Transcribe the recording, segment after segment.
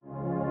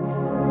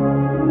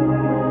Well,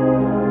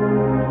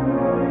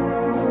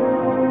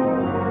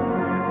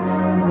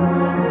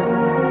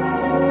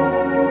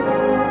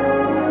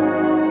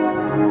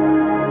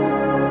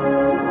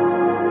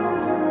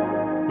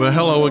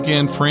 hello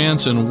again,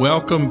 friends, and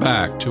welcome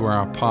back to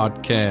our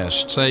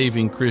podcast,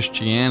 Saving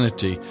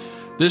Christianity.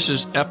 This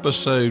is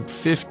episode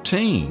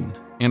 15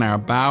 in our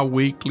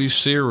bi-weekly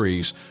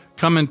series,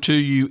 coming to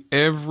you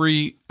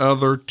every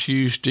other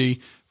Tuesday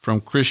from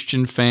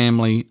Christian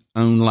Family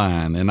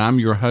Online. And I'm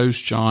your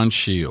host, John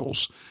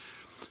Shields.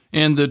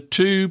 In the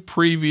two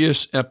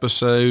previous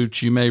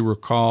episodes, you may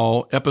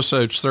recall,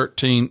 episodes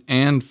 13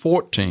 and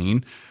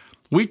 14,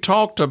 we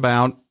talked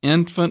about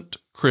infant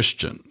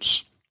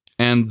Christians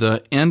and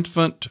the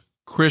infant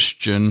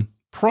Christian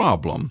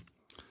problem.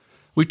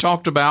 We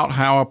talked about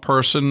how a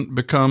person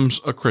becomes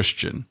a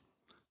Christian,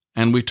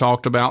 and we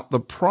talked about the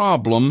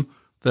problem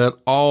that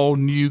all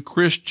new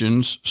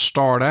Christians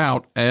start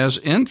out as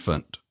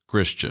infant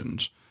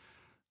Christians.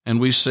 And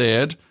we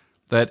said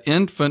that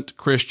infant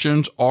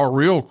Christians are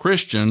real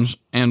Christians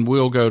and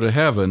will go to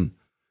heaven.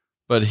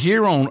 But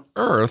here on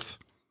earth,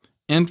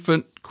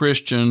 infant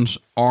Christians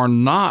are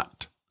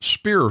not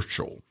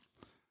spiritual.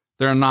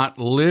 They're not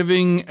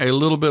living a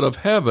little bit of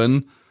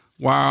heaven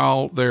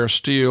while they're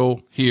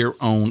still here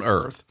on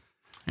earth.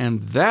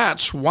 And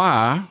that's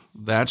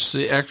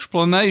the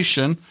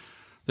explanation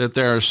that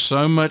there is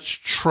so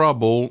much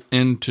trouble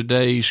in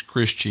today's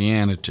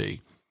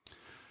Christianity.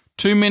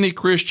 Too many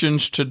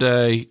Christians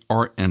today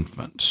are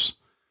infants.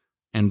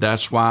 And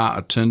that's why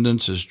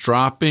attendance is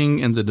dropping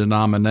in the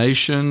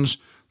denominations.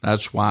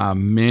 That's why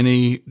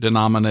many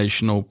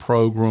denominational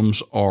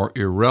programs are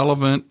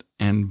irrelevant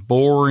and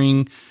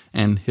boring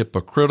and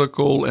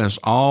hypocritical, as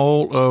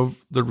all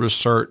of the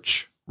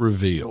research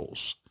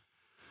reveals.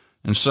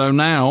 And so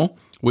now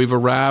we've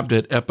arrived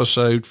at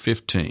episode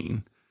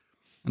 15.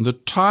 And the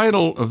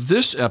title of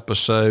this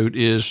episode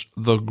is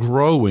The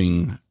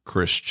Growing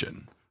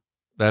Christian.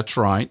 That's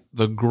right,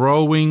 The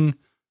Growing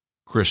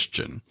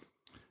Christian.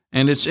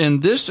 And it's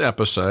in this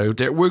episode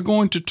that we're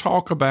going to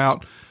talk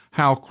about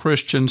how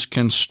Christians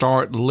can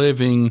start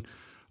living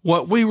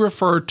what we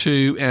refer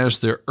to as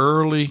the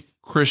early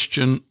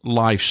Christian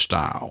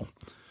lifestyle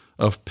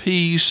of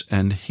peace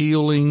and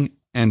healing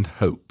and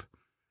hope.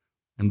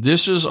 And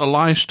this is a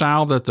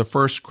lifestyle that the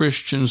first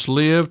Christians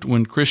lived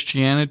when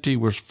Christianity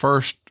was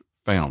first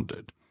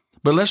founded.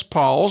 But let's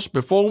pause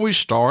before we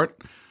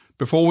start.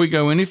 Before we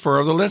go any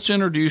further, let's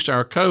introduce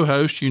our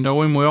co-host. You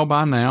know him well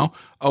by now,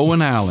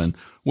 Owen Allen.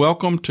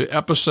 Welcome to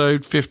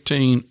episode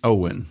 15,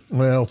 Owen.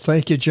 Well,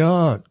 thank you,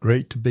 John.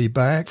 Great to be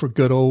back for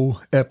good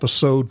old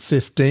episode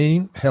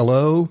 15.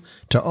 Hello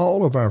to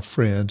all of our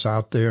friends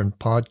out there in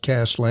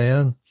podcast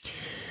land.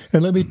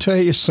 And let me tell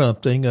you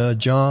something,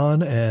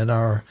 John and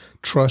our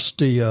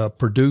trusty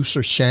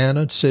producer,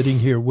 Shannon, sitting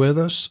here with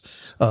us.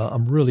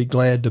 I'm really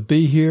glad to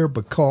be here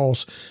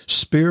because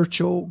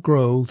spiritual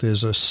growth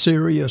is a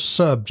serious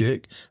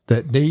subject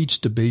that needs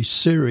to be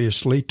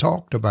seriously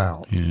talked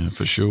about. Yeah,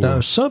 for sure.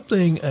 Now,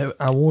 something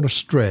I want to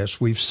stress,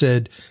 we've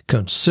said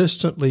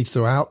consistently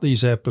throughout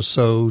these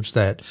episodes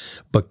that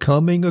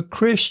becoming a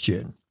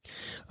Christian,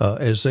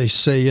 as they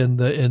say in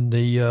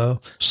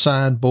the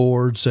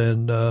signboards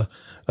and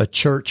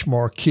church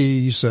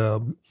marquees,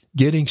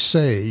 getting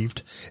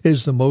saved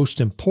is the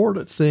most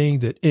important thing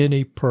that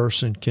any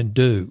person can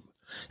do.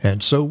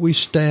 And so we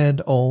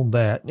stand on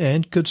that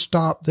and could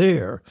stop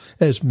there,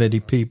 as many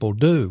people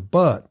do.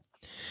 But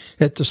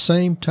at the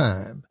same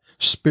time,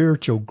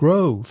 spiritual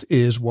growth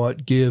is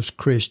what gives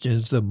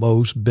Christians the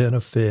most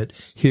benefit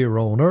here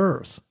on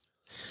earth.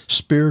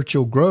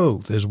 Spiritual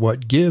growth is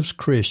what gives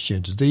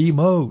Christians the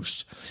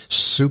most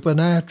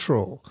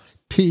supernatural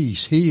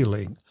peace,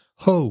 healing,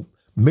 hope,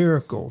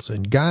 miracles,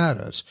 and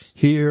guidance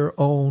here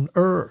on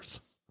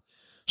earth.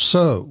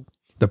 So,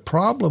 the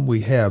problem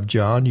we have,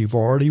 John, you've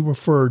already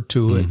referred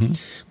to it,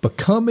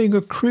 becoming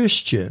a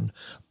Christian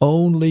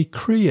only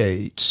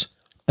creates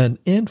an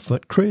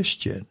infant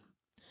Christian.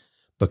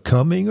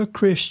 Becoming a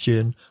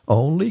Christian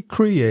only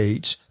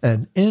creates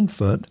an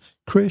infant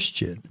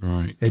Christian.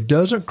 Right. It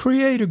doesn't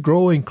create a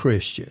growing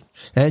Christian.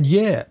 And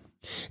yet,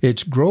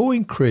 it's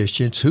growing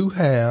Christians who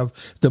have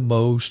the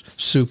most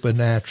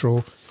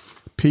supernatural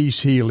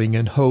peace, healing,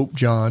 and hope,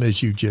 John,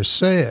 as you just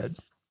said.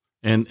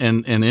 And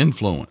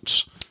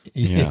influence.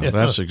 Yeah,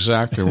 that's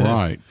exactly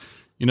right.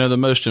 You know, the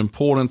most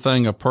important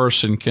thing a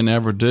person can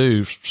ever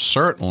do,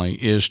 certainly,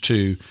 is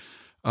to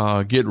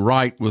get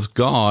right with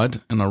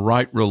God and a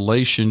right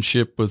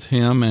relationship with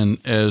Him. And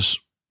as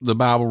the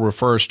Bible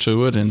refers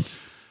to it, and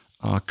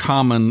a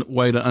common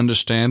way to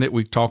understand it,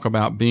 we talk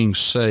about being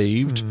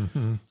saved.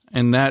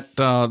 And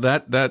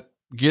that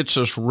gets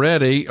us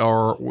ready,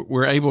 or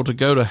we're able to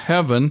go to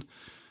heaven.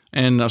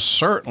 And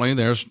certainly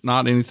there's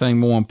not anything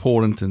more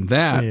important than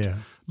that. Yeah.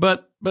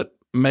 But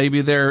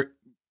maybe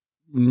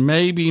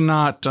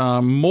not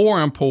more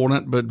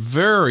important, but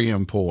very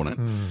important.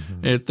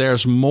 If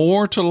there's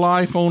more to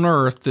life on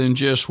earth than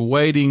just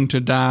waiting to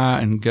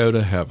die and go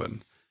to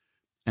heaven.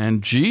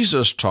 And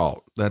Jesus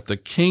taught that the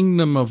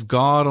kingdom of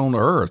God on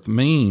earth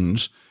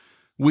means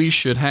we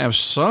should have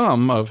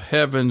some of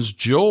heaven's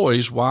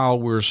joys while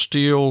we're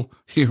still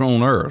here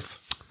on earth.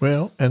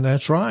 Well, and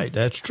that's right.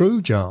 That's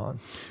true, John.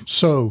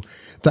 So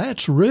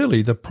that's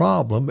really the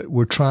problem that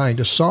we're trying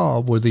to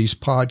solve with these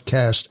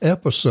podcast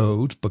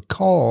episodes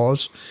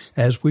because,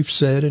 as we've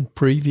said in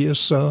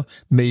previous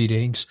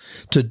meetings,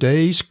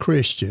 today's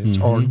Christians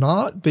are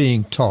not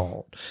being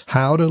taught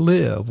how to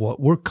live what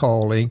we're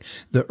calling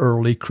the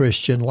early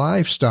Christian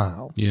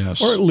lifestyle.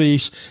 Yes. Or at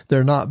least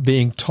they're not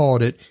being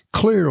taught it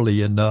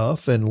clearly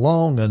enough and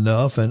long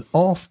enough and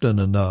often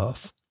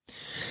enough.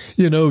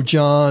 You know,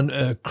 John,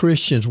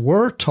 Christians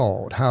were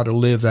taught how to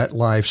live that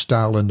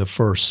lifestyle in the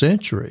first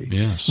century.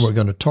 Yes. We're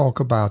going to talk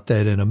about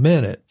that in a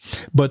minute.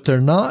 But they're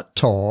not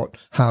taught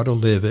how to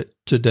live it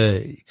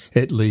today.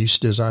 At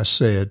least, as I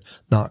said,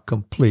 not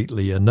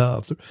completely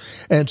enough.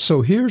 And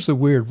so here's the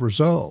weird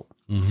result.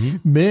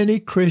 Many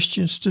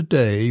Christians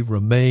today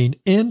remain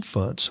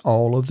infants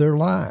all of their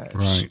lives.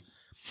 Right.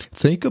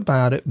 Think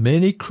about it.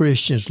 Many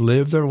Christians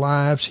live their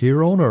lives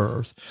here on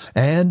earth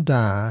and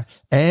die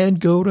and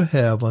go to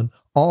heaven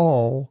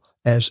all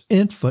as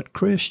infant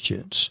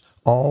Christians,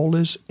 all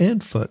as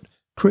infant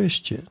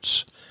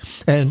Christians.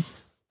 And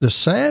the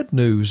sad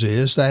news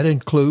is that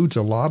includes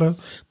a lot of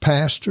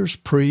pastors,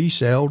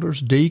 priests, elders,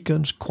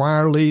 deacons,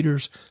 choir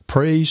leaders,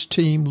 praise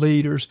team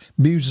leaders,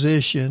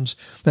 musicians,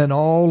 and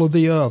all of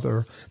the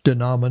other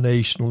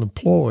denominational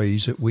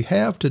employees that we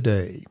have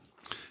today.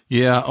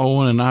 Yeah,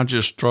 Owen, and I'll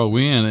just throw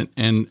in,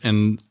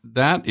 and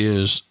that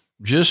is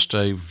just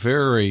a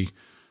very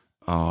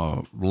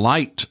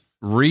light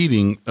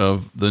reading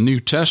of the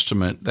New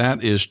Testament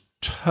that is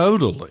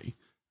totally,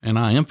 and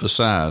I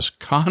emphasize,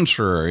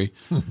 contrary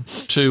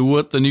to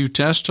what the New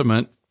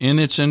Testament in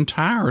its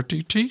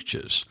entirety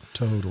teaches.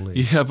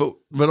 Totally. Yeah,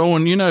 but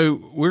Owen, you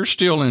know, we're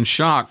still in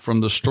shock from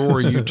the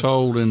story you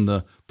told in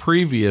the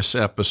previous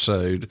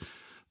episode,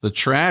 the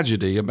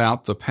tragedy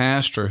about the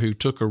pastor who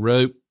took a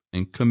rope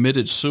and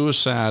committed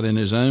suicide in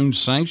his own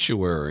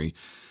sanctuary.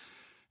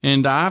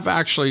 And I've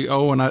actually,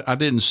 I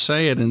didn't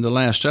say it in the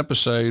last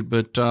episode,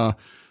 but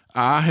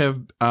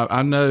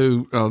I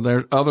know there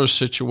are other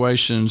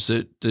situations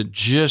that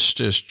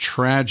just as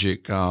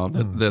tragic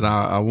that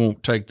I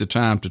won't take the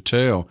time to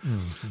tell.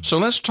 So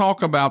let's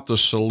talk about the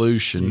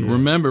solution. Yeah.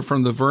 Remember,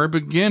 from the very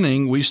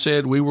beginning, we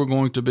said we were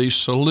going to be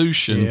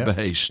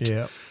solution-based.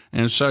 Yeah.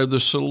 And so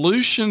the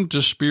solution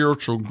to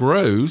spiritual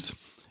growth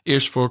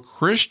is for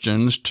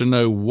Christians to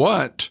know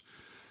what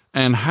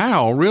and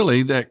how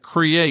really that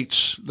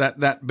creates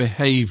that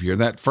behavior,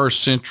 that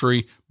first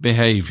century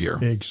behavior.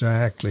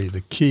 Exactly. The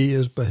key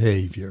is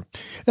behavior.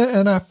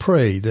 And I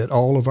pray that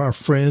all of our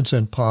friends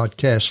in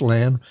podcast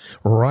land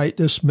right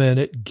this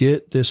minute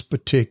get this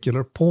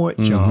particular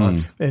point,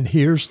 John. And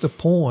here's the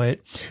point.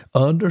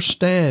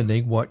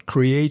 Understanding what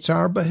creates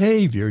our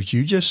behaviors,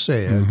 you just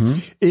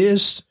said,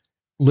 is,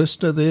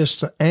 listen to this,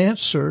 the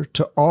answer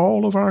to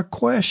all of our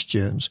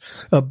questions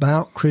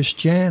about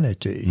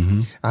Christianity.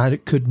 I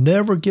could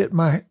never get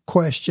my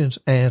questions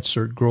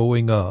answered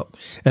growing up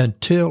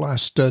until I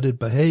studied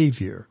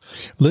behavior.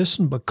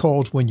 Listen,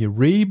 because when you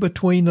read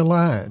between the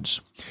lines,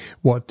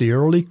 what the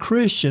early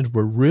Christians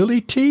were really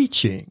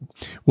teaching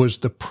was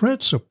the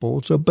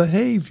principles of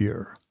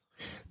behavior.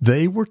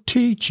 They were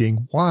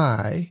teaching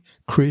why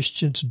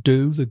Christians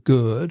do the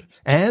good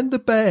and the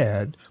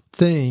bad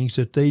things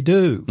that they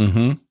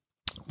do.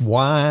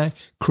 Why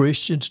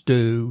Christians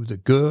do the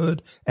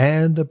good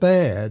and the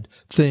bad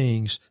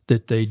things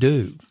that they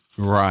do.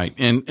 Right.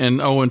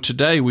 And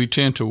today we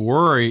tend to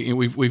worry, and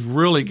we've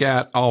really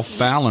got off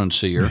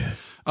balance here.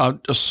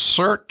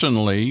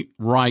 Certainly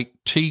right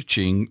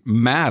teaching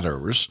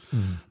matters,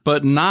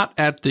 but not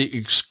at the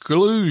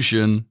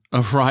exclusion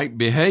of right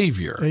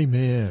behavior.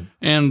 Amen.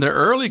 And the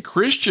early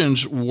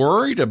Christians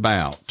worried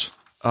about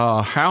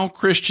how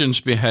Christians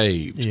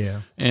behaved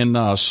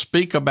and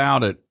speak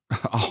about it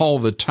all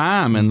the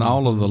time in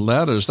all of the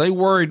letters. They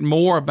worried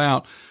more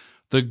about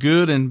the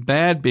good and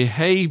bad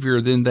behavior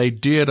than they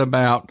did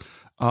about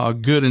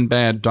good and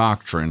bad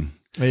doctrine.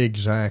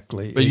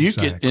 Exactly. But you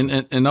can,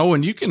 and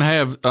Owen, you can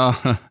have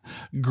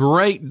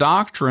great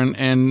doctrine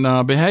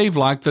and behave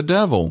like the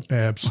devil.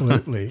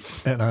 Absolutely.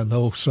 And I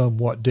know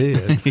somewhat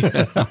did.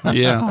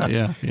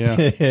 Yeah.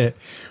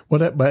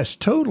 Well, that's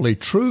totally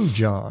true,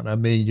 John. I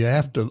mean, you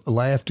have to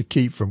laugh to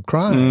keep from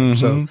crying.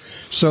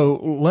 So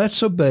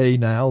let's obey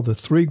now the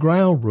 3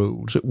 ground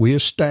rules that we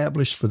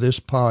established for this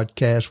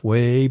podcast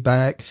way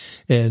back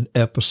in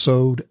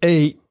episode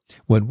 8.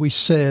 When we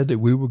said that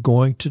we were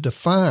going to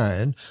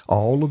define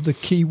all of the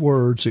key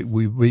words that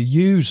we were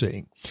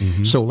using.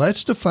 So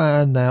let's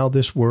define now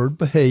this word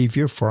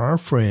behavior for our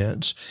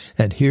friends.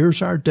 And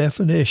here's our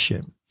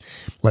definition.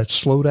 Let's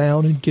slow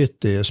down and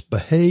get this.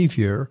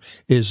 Behavior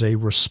is a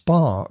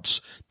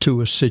response to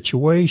a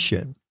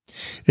situation.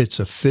 It's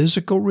a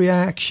physical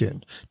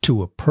reaction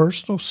to a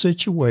personal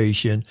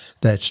situation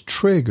that's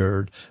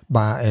triggered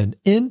by an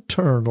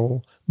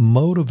internal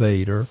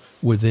motivator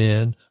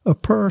within a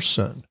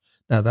person.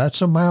 Now,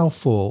 that's a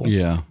mouthful,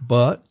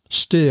 but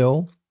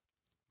still,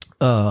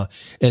 In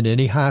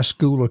any high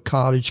school or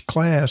college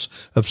class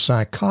of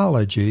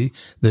psychology,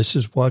 this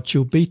is what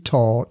you'll be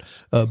taught.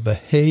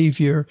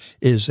 Behavior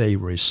is a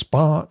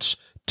response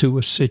to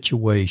a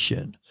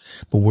situation.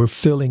 But we're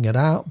filling it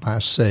out by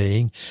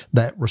saying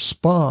that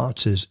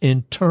response is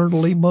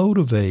internally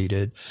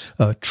motivated,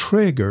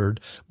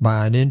 triggered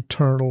by an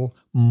internal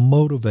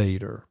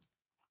motivator.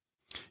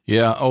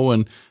 Yeah. Oh,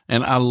 and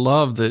I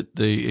love that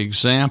the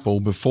example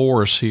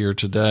before us here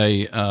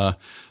today.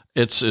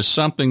 It's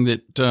something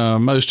that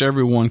most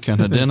everyone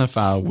can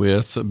identify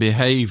with.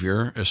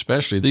 Behavior,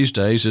 especially these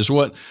days, is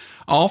what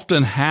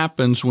often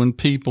happens when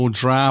people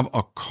drive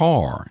a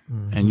car.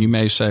 Mm-hmm. And you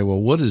may say,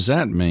 well, what does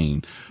that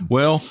mean?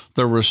 Well,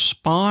 the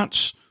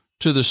response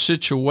to the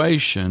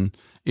situation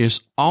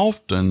is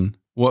often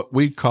what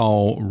we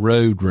call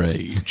road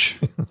rage.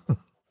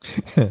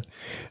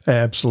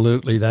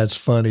 Absolutely. That's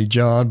funny,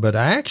 John. But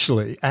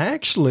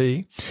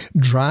actually,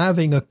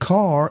 driving a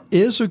car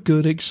is a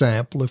good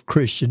example of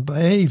Christian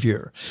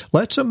behavior.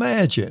 Let's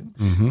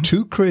imagine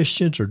two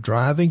Christians are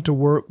driving to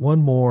work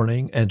one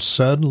morning and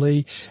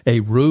suddenly a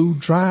rude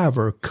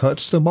driver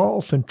cuts them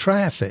off in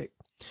traffic.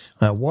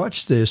 Now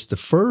watch this. The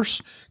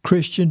first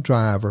Christian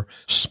driver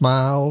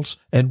smiles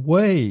and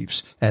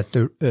waves at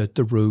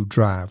the rude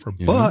driver,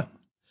 but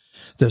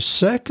the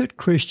second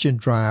Christian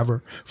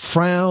driver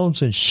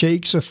frowns and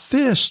shakes a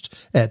fist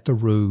at the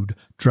rude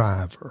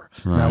driver.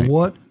 Right.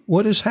 Now,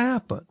 what has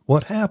happened?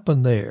 What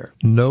happened there?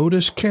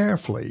 Notice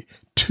carefully.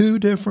 Two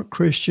different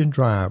Christian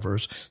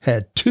drivers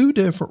had two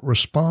different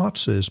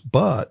responses,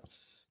 but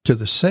to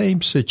the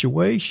same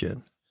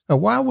situation. Now,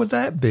 why would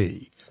that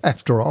be?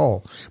 After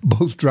all,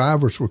 both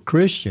drivers were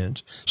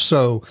Christians,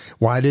 so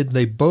why didn't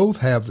they both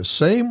have the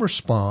same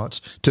response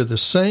to the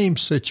same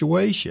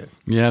situation?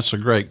 Yeah, that's a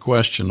great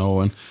question,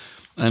 Owen.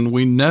 And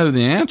we know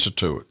the answer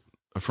to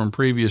it from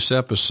previous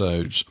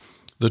episodes.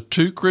 The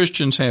two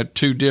Christians had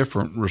two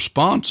different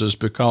responses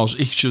because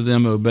each of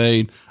them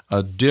obeyed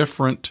a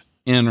different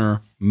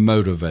inner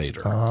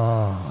motivator.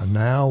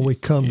 Now we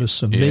come to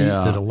some meat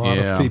that a lot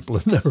of people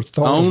have never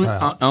thought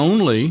about.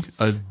 Only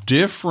a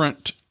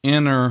different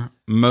inner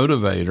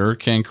motivator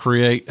can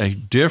create a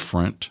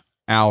different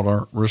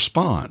outer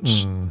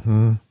response.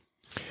 Mm-hmm.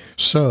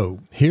 So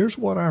here's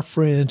what our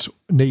friends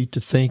need to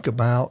think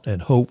about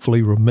and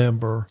hopefully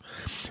remember.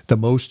 The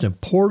most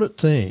important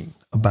thing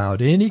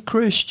about any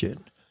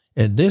Christian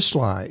in this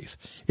life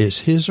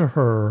is his or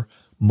her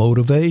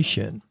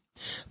motivation.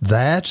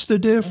 That's the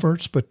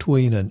difference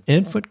between an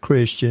infant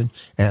Christian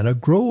and a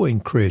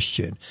growing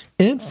Christian.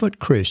 Infant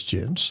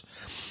Christians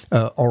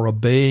are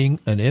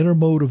obeying an inner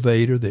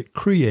motivator that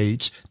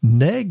creates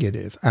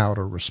negative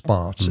outer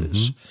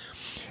responses. Mm-hmm.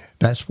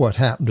 That's what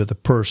happened to the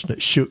person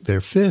that shook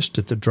their fist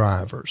at the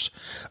drivers.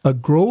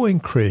 Growing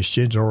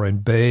Christians are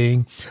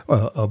obeying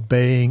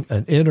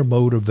an inner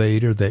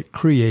motivator that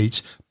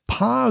creates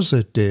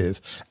positive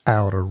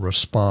outer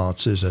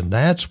responses, and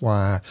that's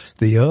why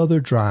the other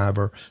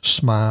driver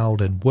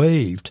smiled and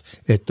waved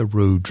at the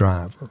rude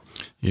driver.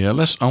 Yeah,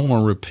 I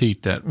want to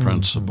repeat that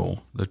principle.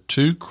 Mm-hmm. The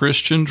two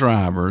Christian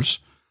drivers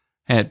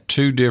had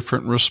two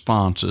different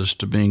responses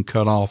to being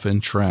cut off in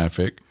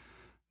traffic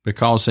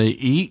because they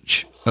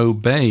each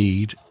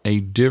obeyed a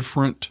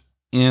different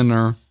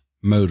inner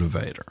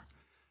motivator.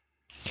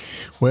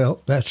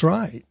 Well, that's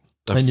right.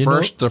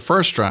 The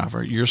first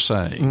driver, you're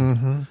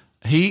saying,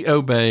 he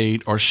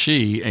obeyed, or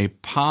she, a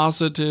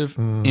positive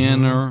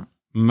inner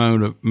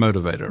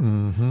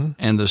motivator.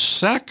 And the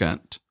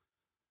second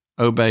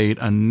obeyed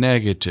a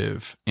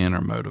negative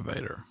inner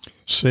motivator.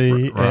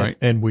 See, right.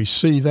 and we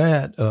see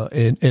that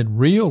in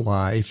real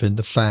life in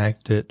the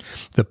fact that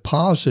the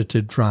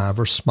positive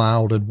driver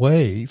smiled and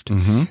waved,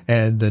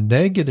 and the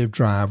negative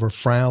driver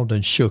frowned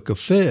and shook a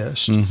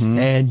fist,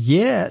 and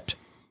yet,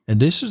 and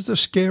this is the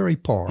scary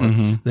part,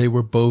 they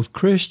were both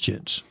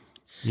Christians.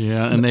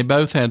 Yeah, and they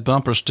both had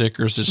bumper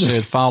stickers that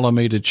said, "Follow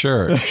me to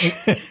church."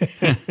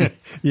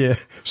 Yeah,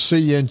 see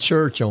you in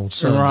church on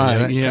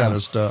Sunday, that kind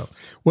of stuff.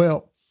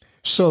 Well,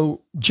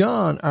 so,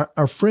 John,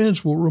 our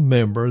friends will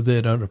remember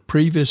that on a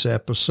previous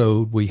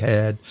episode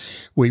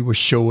we were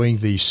showing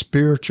the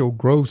spiritual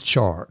growth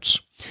charts.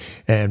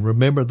 And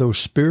remember, those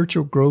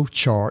spiritual growth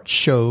charts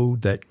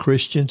showed that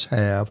Christians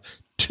have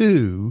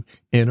two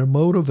inner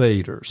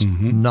motivators,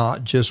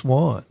 not just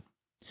one.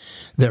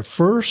 Their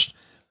first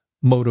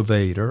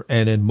motivator,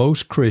 and in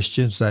most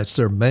Christians that's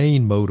their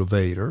main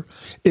motivator,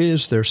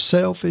 is their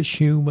selfish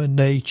human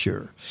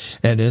nature.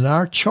 And in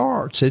our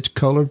charts it's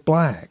colored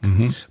black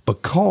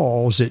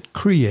because it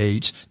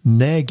creates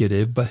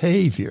negative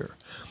behavior,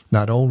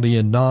 not only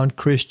in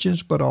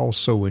non-Christians but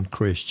also in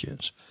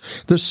Christians.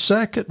 The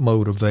second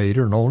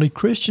motivator, and only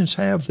Christians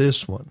have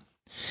this one,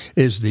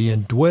 is the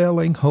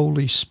indwelling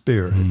Holy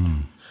Spirit.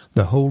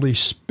 The Holy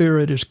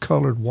Spirit is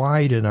colored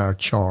white in our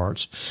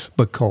charts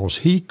because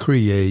He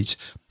creates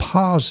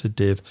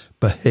positive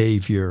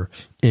behavior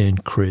in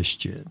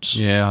Christians.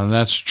 Yeah,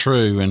 that's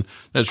true. And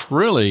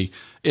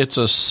it's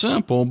a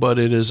simple, but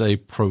it is a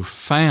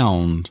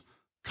profound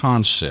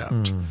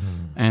concept.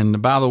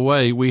 And by the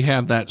way, we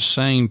have that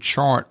same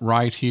chart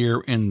right here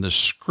in the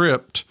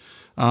script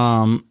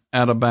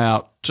at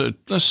about,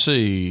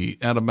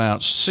 at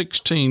about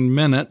 16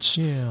 minutes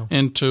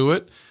into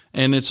it.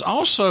 And it's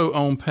also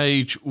on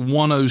page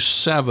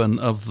 107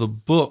 of the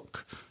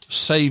book,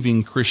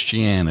 Saving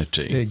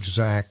Christianity.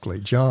 Exactly,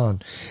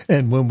 John.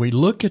 And when we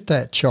look at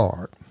that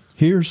chart,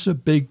 here's the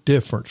big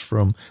difference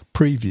from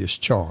previous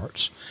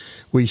charts.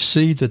 We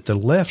see that the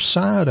left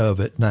side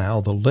of it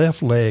now, the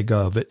left leg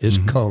of it, is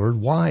colored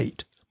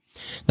white.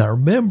 Now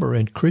remember,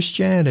 in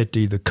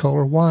Christianity, the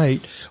color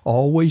white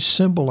always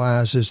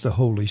symbolizes the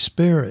Holy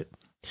Spirit.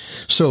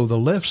 So the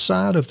left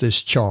side of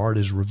this chart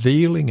is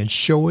revealing and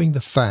showing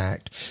the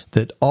fact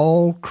that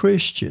all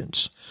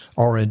Christians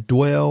are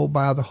indwelled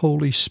by the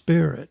Holy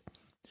Spirit.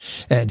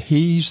 And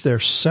he's their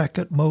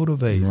second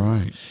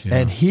motivator. Right. Yeah.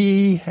 And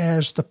he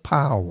has the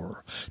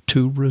power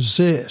to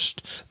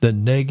resist the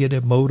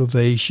negative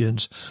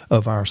motivations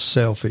of our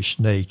selfish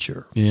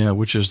nature. Yeah,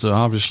 which is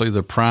obviously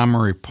the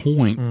primary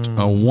point,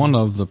 one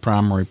of the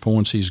primary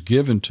points he's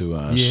given to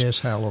us. Yes,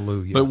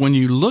 hallelujah. But when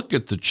you look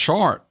at the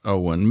chart,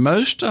 Owen,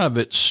 most of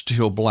it's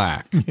still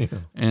black. Yeah.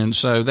 And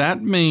so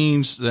that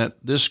means that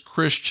this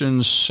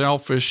Christian's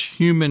selfish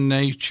human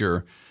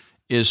nature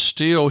is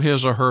still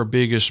his or her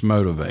biggest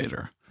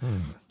motivator.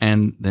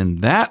 And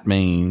then that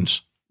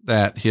means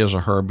that his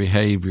or her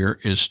behavior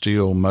is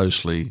still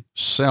mostly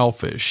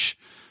selfish.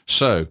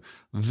 So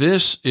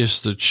this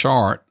is the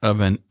chart of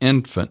an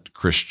infant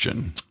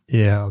Christian.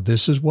 Yeah,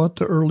 this is what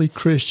the early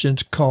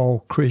Christians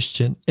call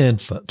Christian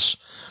infants.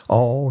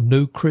 All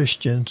new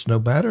Christians, no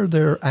matter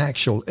their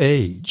actual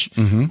age,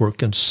 were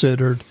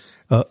considered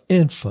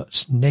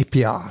infants.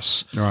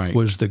 Nepios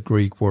was the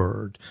Greek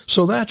word.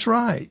 So that's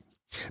right.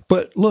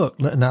 But look,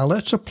 now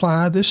let's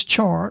apply this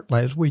chart,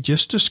 as we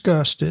just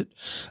discussed it,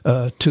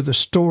 to the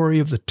story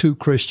of the two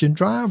Christian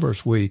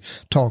drivers we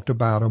talked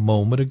about a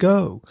moment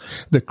ago.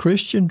 The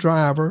Christian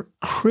driver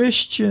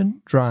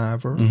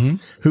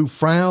who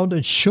frowned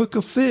and shook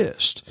a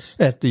fist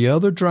at the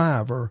other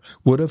driver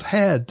would have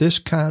had this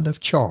kind of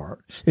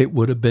chart. It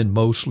would have been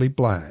mostly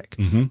black.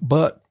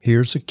 But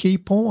here's a key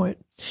point.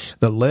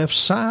 The left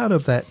side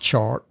of that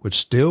chart would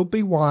still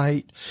be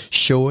white,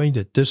 showing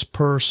that this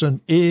person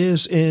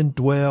is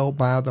indwelled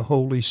by the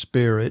Holy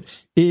Spirit,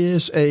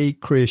 is a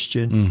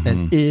Christian,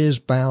 and is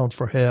bound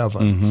for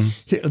heaven.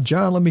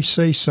 John, let me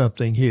say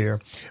something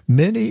here.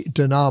 Many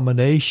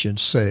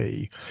denominations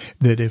say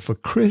that if a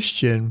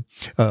Christian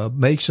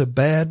makes a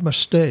bad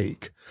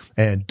mistake,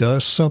 and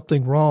does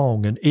something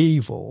wrong and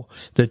evil,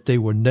 that they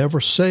were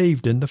never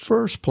saved in the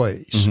first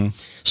place.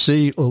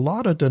 See, a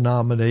lot of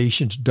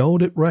denominations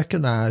don't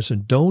recognize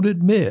and don't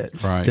admit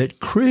that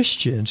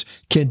Christians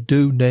can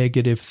do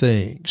negative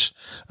things.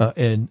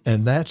 And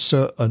that's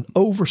an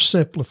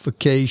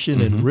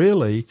oversimplification and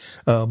really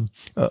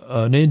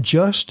an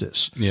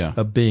injustice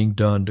of being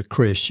done to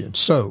Christians.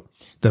 So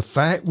the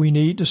fact we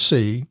need to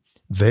see,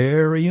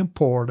 very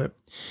important,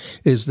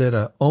 is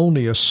that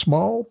only a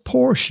small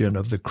portion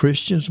of the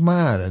Christian's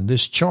mind, and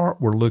this chart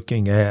we're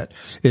looking at,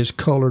 is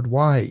colored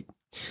white.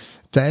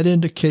 That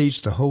indicates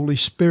the Holy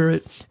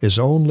Spirit is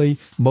only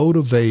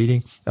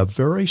motivating a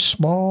very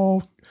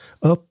small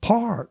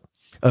part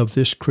of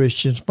this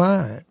Christian's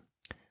mind.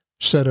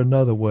 Said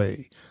another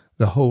way,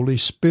 the Holy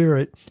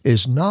Spirit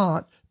is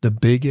not the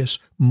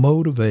biggest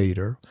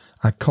motivator.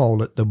 I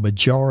call it the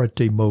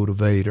majority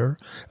motivator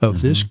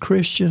of this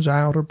Christian's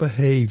outer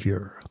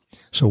behavior.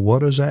 So what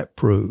does that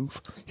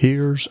prove?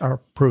 Here's our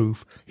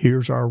proof.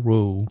 Here's our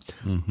rule.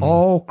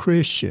 All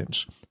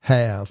Christians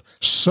have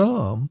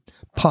some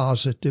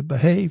positive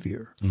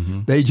behavior.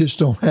 They just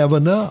don't have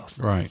enough.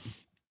 Right.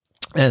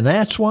 And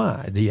that's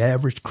why the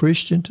average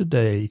Christian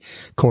today,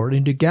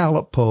 according to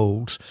Gallup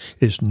polls,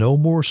 is no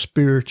more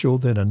spiritual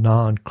than a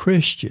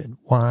non-Christian.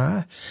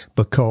 Why?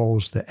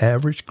 Because the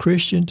average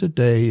Christian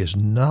today is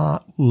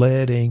not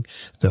letting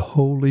the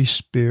Holy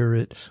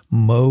Spirit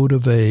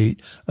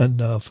motivate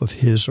enough of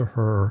his or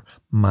her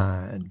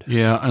mind.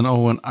 Yeah, and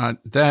Owen,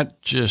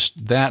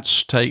 that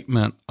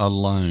statement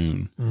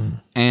alone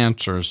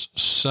answers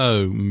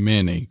so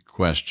many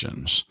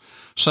questions.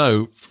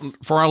 So,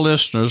 for our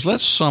listeners,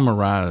 let's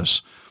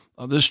summarize.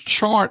 This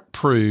chart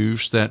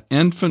proves that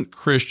infant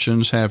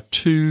Christians have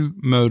two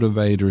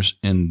motivators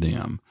in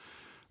them.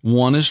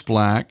 One is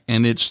black,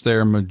 and it's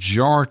their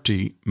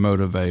majority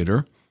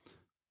motivator,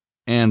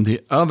 and the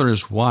other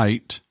is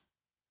white,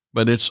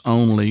 but it's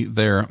only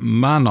their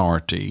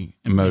minority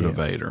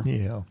motivator.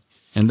 Yeah.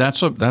 And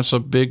that's a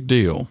big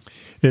deal.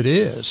 It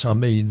is. I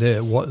mean,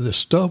 the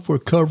stuff we're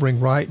covering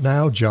right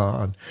now,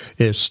 John,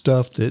 is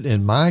stuff that,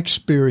 in my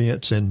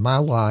experience, in my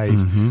life,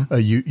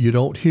 you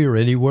don't hear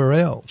anywhere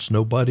else.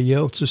 Nobody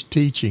else is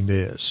teaching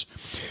this.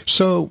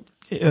 So,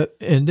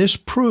 and this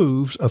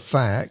proves a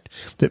fact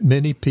that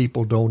many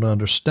people don't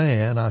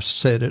understand. I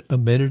said it a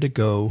minute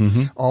ago.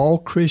 All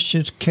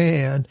Christians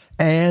can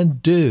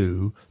and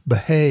do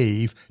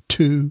behave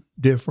two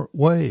different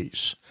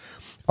ways.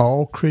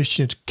 all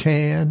Christians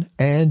can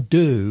and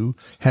do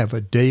have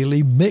a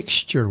daily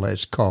mixture,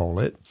 let's call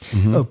it,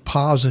 of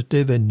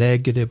positive and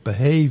negative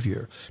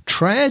behavior.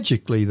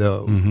 Tragically,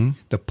 though,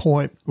 the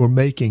point we're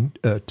making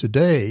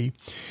today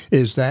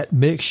is that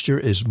mixture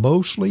is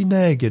mostly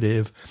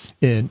negative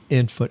in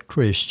infant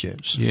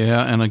Christians.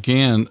 Yeah, and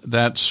again,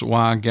 that's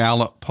why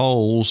Gallup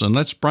polls, and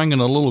let's bring it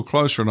a little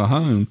closer to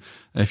home.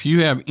 If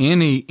you have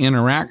any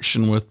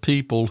interaction with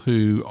people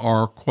who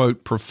are,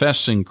 quote,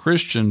 professing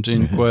Christians,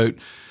 end quote,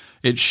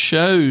 it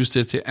shows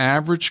that the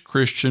average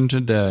Christian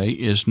today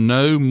is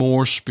no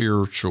more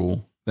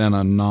spiritual than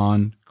a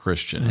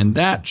non-Christian. And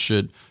that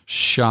should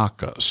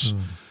shock us.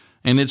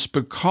 And it's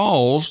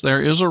because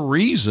there is a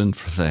reason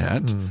for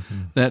that,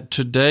 that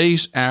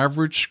today's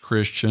average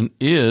Christian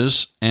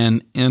is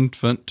an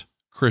infant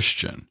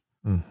Christian.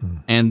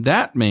 And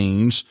that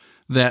means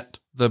that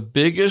the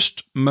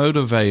biggest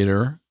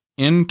motivator,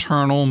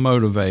 internal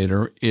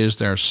motivator, is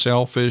their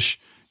selfish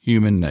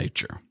human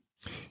nature.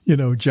 You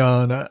know,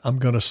 John, I'm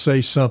going to say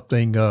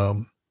something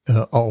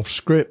off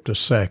script a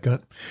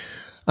second.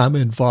 I'm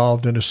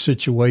involved in a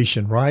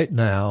situation right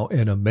now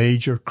in a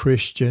major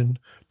Christian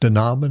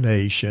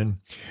denomination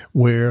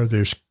where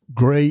there's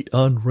great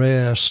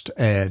unrest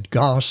and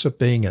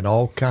gossiping and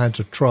all kinds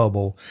of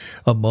trouble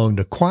among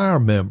the choir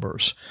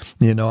members.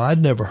 You know,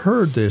 I'd never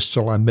heard this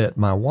till I met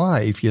my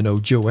wife. You know,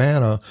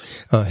 Joanna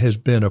has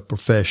been a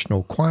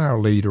professional choir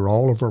leader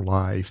all of her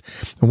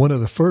life. And one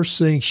of the first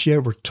things she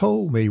ever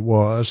told me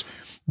was,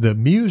 the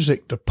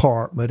music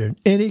department in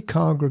any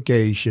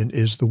congregation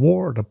is the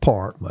war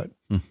department.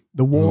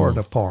 The war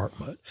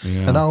department.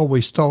 Yeah. And I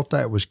always thought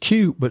that was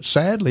cute, but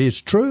sadly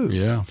it's true.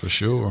 Yeah, for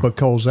sure.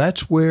 Because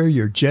that's where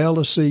your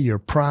jealousy, your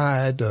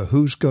pride,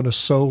 who's going to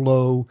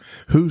solo,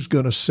 who's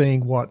going to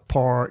sing what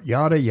part,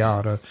 yada,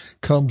 yada,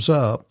 comes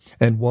up.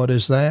 And what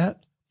is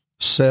that?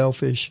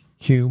 Selfish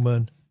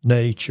human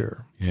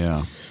nature.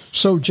 Yeah.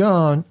 So,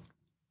 John,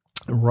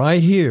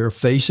 right here,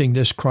 facing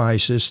this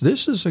crisis,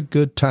 this is a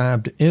good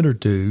time to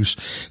introduce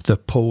the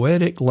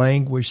poetic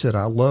language that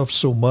I love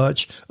so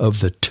much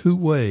of the two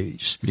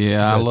ways.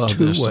 Yeah, I love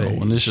this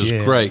one. This is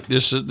great.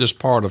 This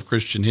part of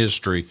Christian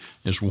history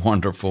is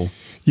wonderful.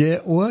 Yeah,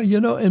 well, you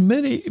know, and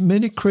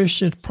many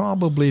Christians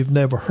probably have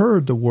never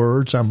heard the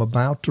words I'm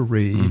about to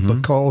read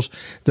because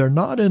they're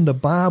not in the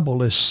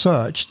Bible as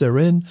such. They're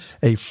in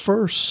a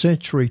first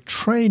century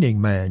training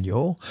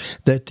manual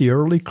that the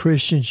early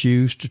Christians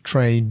used to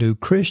train new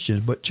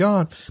Christians. But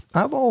John,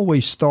 I've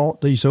always thought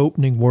these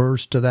opening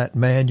words to that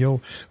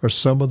manual are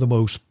some of the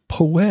most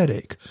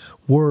poetic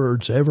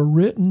words ever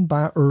written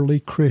by early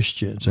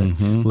Christians.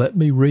 And let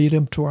me read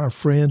them to our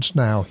friends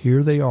now.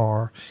 Here they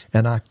are,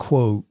 and I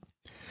quote,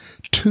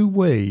 "Two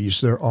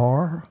ways there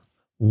are,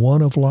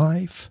 one of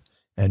life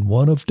and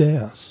one of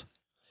death.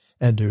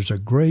 And there's a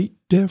great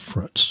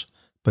difference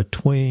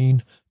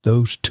between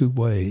those two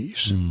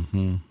ways.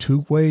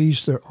 Two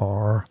ways there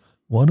are,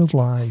 one of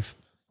life,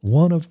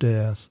 one of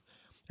death.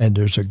 And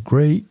there's a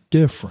great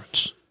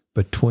difference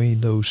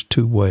between those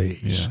two ways."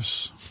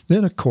 Yes.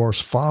 Then, of course,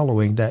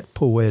 following that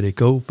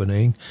poetic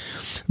opening,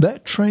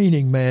 that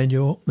training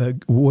manual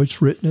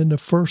was written in the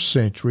first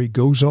century,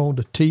 goes on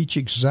to teach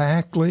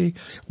exactly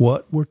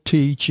what we're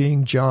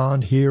teaching,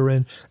 John, here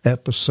in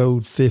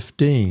episode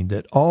 15,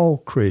 that all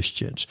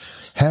Christians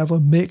have a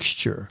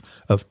mixture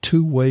of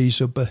two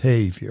ways of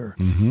behavior.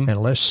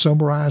 And let's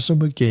summarize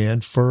them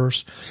again.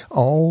 First,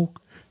 all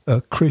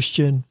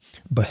Christian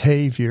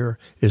behavior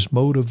is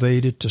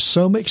motivated to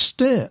some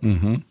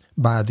extent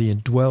by the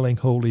indwelling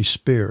Holy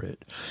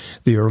Spirit.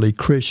 The early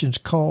Christians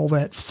call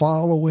that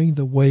following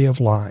the way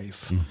of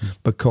life,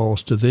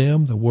 because to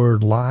them the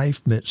word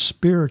life meant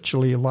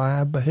spiritually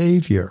alive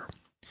behavior.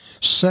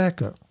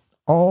 Second,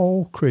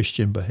 all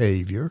Christian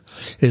behavior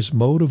is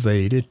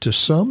motivated to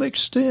some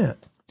extent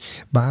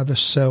by the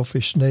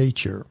selfish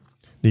nature.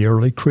 The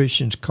early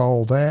Christians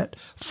call that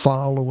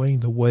following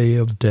the way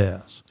of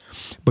death,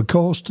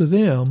 because to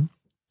them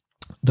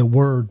the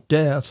word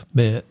death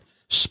meant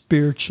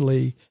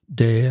spiritually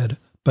dead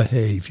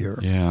behavior.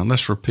 Yeah,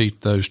 let's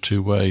repeat those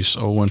two ways,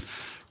 Owen.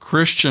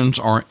 Christians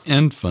are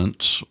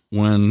infants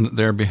when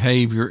their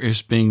behavior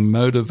is being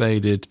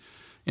motivated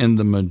in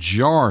the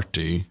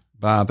majority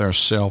by their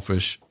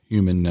selfish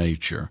human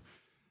nature.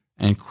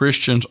 And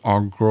Christians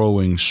are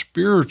growing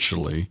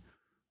spiritually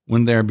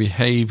when their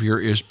behavior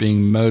is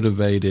being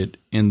motivated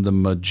in the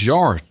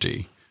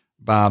majority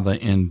by the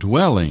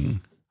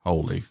indwelling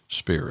Holy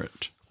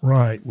Spirit.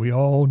 Right. We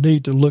all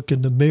need to look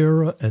in the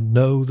mirror and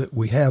know that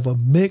we have a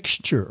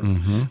mixture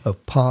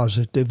of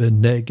positive and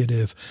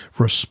negative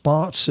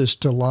responses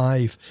to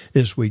life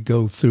as we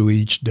go through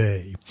each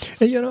day.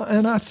 And, you know,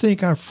 and I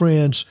think our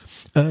friends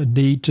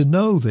need to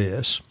know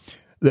this.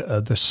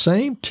 The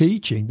same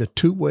teaching, the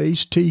two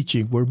ways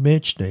teaching we're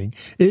mentioning,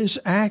 is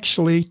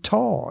actually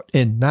taught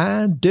in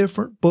 9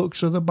 different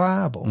books of the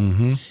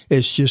Bible.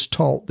 It's just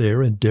taught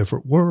there in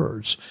different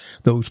words.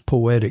 Those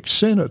poetic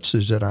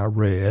sentences that I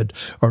read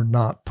are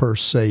not per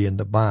se in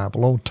the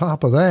Bible. On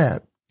top of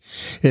that,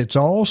 It's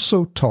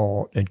also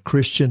taught in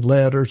Christian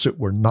letters that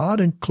were not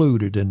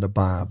included in the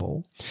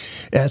Bible.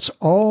 That's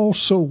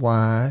also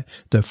why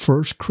the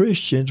first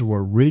Christians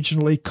were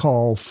originally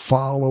called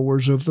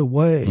followers of the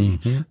way.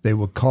 Mm-hmm. They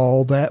were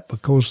called that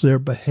because their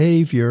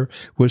behavior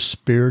was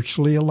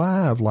spiritually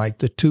alive, like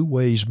the Two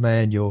Ways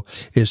Manual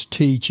is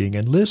teaching.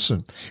 And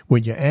listen,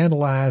 when you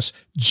analyze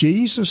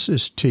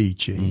Jesus'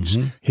 teachings,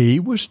 mm-hmm. he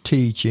was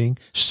teaching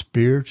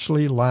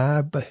spiritually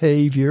alive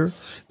behavior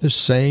the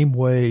same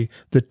way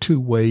the Two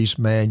Ways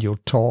Manual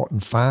taught.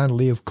 And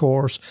finally, of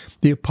course,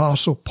 the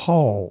Apostle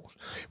Paul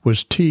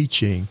was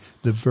teaching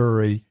the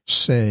very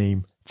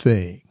same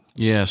thing.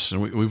 Yes,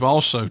 and we've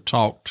also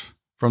talked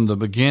from the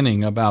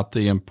beginning about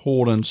the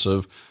importance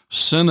of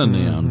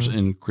synonyms mm-hmm.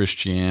 in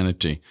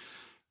Christianity.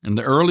 And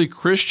the early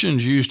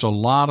Christians used a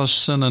lot of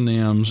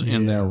synonyms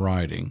in their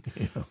writing.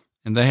 Yeah.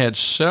 And they had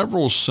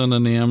several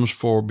synonyms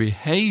for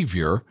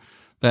behavior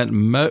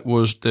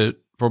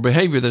for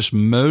behavior that's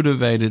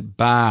motivated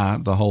by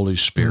the Holy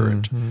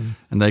Spirit. Mm-hmm.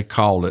 And they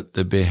called it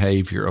the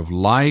behavior of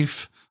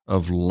life,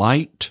 of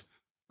light,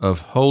 of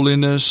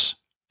holiness,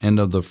 and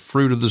of the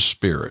fruit of the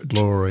Spirit.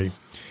 Glory.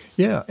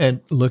 Yeah,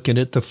 and looking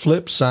at the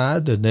flip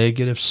side, the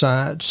negative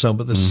side, some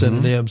of the mm-hmm.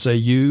 synonyms they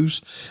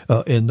use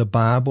in the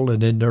Bible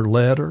and in their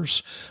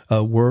letters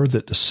were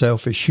that the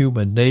selfish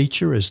human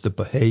nature is the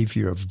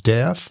behavior of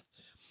death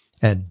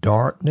and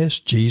darkness.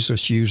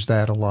 Jesus used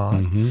that a lot.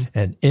 Mm-hmm.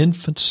 And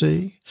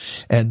infancy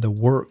and the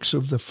works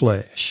of the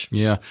flesh.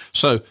 Yeah.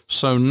 So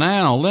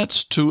now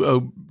let's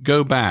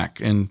go back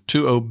and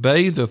to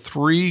obey the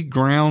 3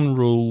 ground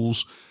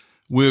rules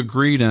we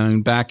agreed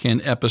on back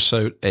in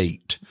episode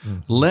 8. Mm-hmm.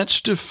 Let's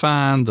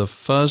define the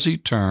fuzzy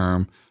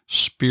term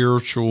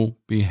spiritual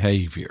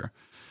behavior.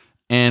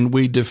 And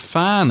we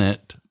define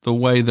it the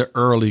way the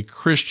early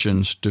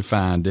Christians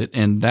defined it,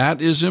 and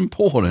that is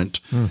important.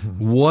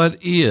 Mm-hmm. What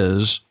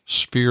is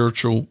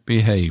spiritual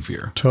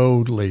behavior?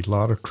 Totally. A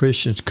lot of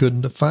Christians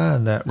couldn't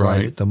define that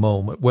right at the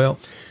moment. Well,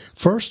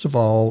 first of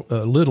all,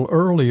 a little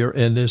earlier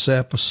in this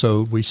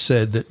episode, we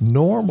said that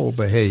normal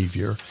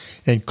behavior,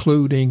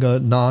 including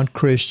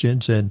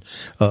non-Christians and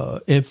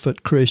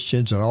infant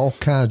Christians and all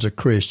kinds of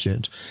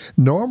Christians,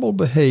 normal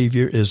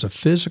behavior is a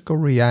physical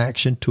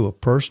reaction to a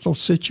personal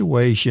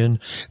situation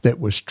that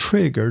was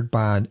triggered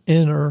by an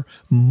inner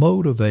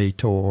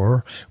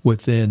motivator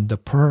within the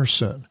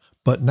person.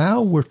 But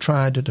now we're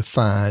trying to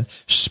define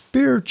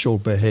spiritual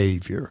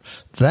behavior.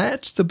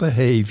 That's the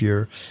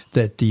behavior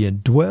that the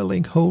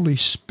indwelling Holy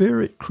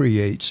Spirit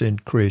creates in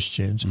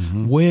Christians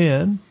mm-hmm.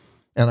 when,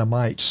 and I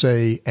might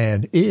say,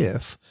 and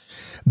if,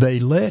 they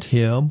let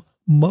Him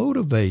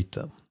motivate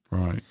them.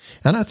 Right.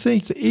 And I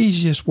think the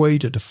easiest way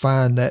to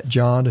define that,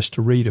 John, is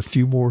to read a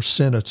few more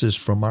sentences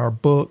from our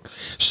book,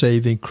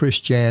 Saving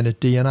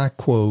Christianity, and I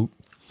quote,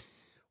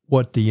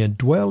 "What the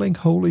indwelling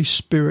Holy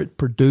Spirit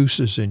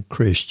produces in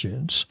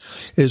Christians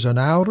is an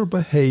outer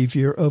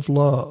behavior of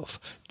love,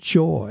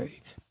 joy,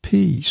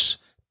 peace,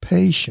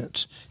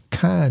 patience,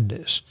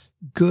 kindness,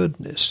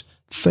 goodness,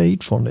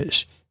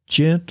 faithfulness,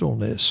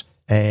 gentleness,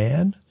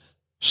 and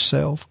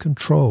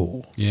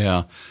self-control."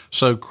 Yeah.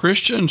 So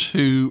Christians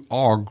who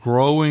are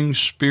growing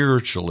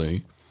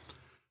spiritually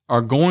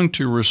are going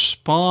to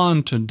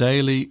respond to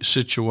daily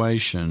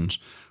situations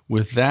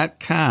with that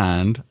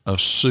kind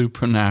of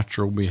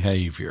supernatural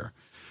behavior.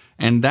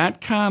 And that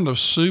kind of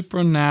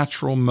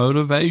supernatural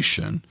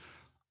motivation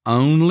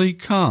only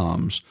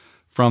comes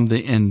from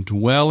the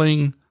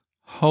indwelling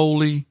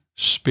Holy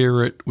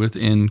Spirit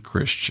within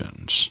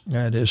Christians.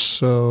 That is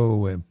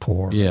so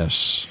important.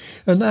 Yes.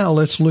 And now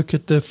let's look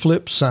at the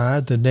flip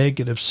side, the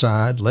negative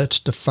side. Let's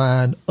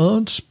define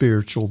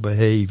unspiritual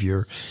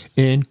behavior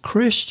in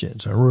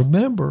Christians. And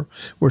remember,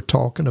 we're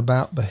talking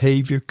about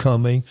behavior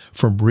coming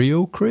from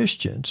real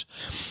Christians.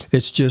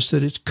 It's just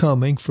that it's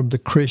coming from the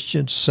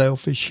Christian's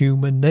selfish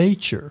human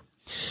nature.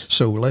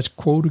 So let's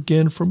quote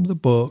again from the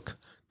book,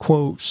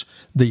 quotes,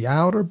 "The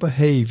outer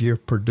behavior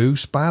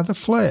produced by the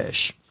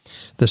flesh,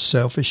 the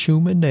selfish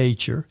human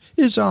nature,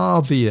 is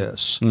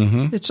obvious."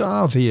 Mm-hmm. It's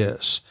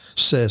obvious,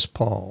 says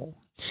Paul.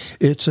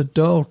 It's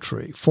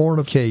adultery,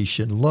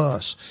 fornication,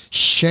 lust,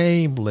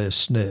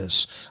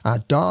 shamelessness,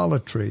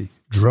 idolatry,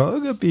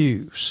 drug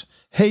abuse,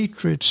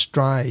 hatred,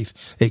 strife,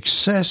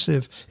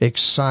 excessive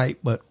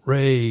excitement,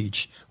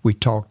 rage. We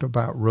talked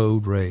about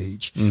road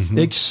rage. Mm-hmm.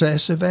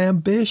 Excessive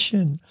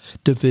ambition,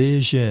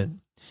 division,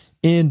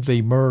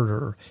 envy,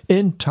 murder,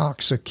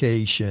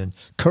 intoxication,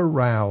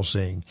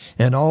 carousing,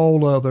 and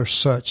all other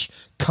such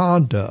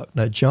conduct.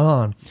 Now,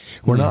 John,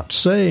 we're not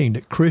saying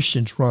that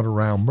Christians run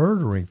around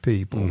murdering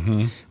people.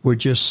 Mm-hmm. We're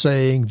just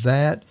saying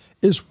that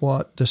is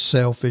what the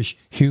selfish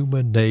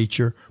human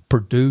nature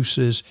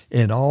produces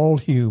in all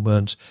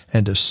humans,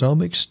 and to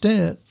some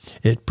extent,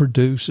 it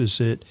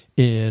produces it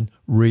in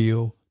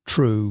real,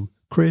 true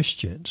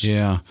Christians.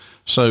 Yeah.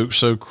 So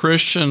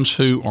Christians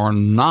who are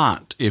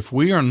not, if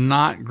we are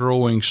not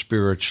growing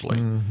spiritually,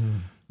 mm-hmm.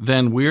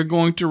 then we're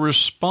going to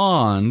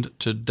respond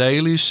to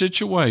daily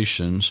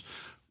situations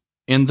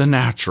in the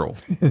natural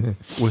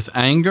with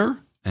anger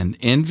and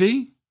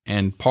envy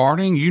and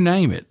parting, you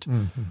name it.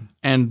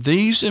 And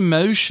these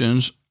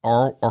emotions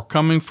are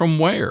coming from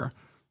where?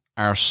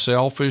 Our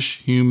selfish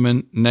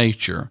human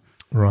nature.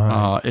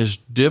 Right. As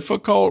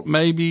difficult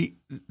maybe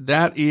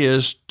that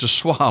is to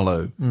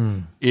swallow,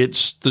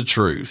 it's the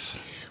truth.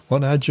 Well,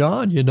 now,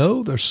 John,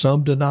 there's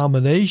some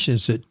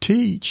denominations that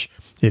teach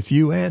if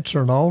you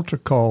answer an altar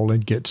call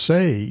and get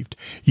saved,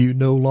 you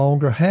no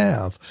longer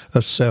have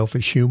a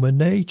selfish human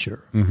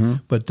nature.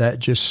 But that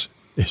just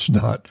is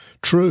not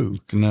true.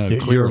 No,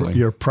 clearly.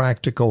 Your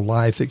practical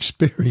life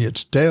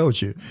experience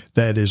tells you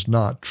that is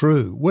not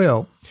true.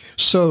 Well,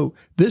 so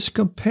this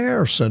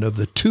comparison of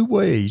the two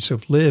ways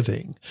of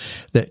living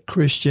that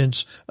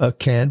Christians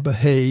can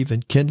behave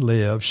and can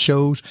live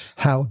shows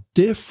how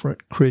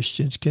different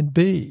Christians can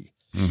be.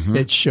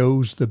 It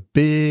shows the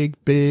big,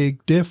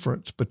 big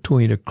difference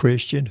between a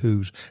Christian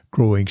who's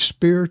growing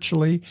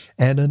spiritually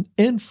and an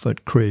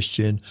infant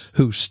Christian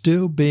who's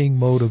still being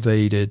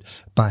motivated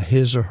by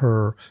his or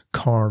her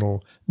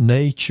carnal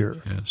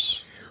nature.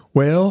 Yes.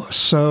 Well,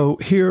 so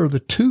here are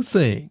the two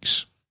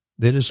things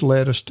that has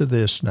led us to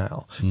this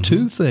now.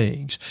 Two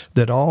things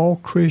that all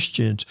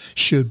Christians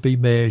should be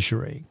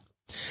measuring.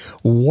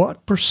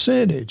 What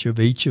percentage of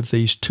each of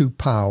these two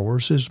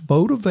powers is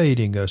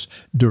motivating us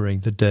during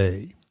the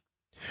day?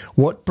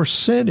 What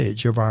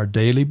percentage of our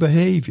daily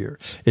behavior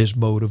is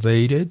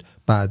motivated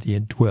by the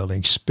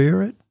indwelling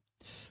Spirit?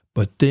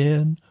 But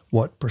then,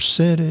 what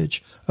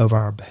percentage of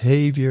our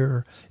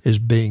behavior is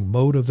being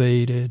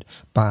motivated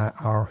by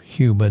our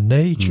human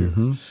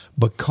nature?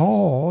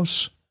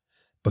 Because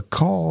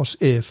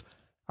if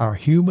our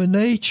human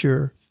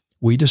nature,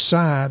 we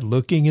decide,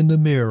 looking in the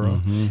mirror,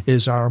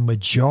 is our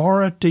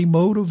majority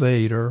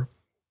motivator,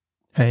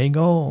 hang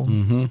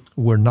on,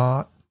 we're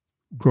not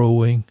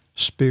growing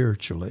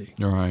spiritually.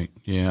 Right,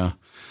 yeah.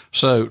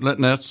 So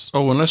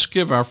let's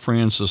give our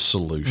friends a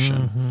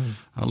solution.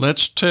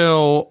 Let's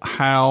tell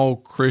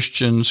how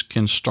Christians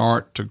can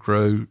start to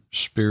grow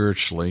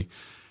spiritually.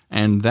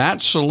 And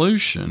that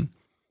solution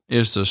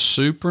is the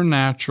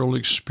supernatural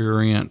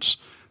experience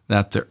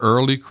that the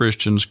early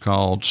Christians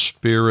called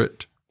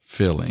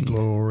spirit-filling.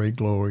 Glory,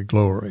 glory,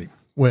 glory.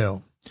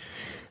 Well,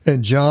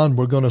 and John,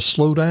 we're going to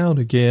slow down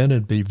again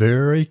and be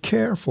very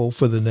careful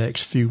for the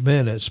next few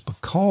minutes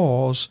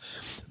because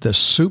the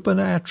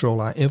supernatural,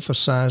 I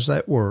emphasize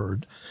that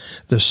word,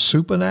 the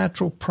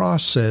supernatural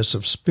process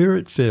of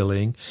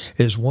spirit-filling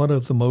is one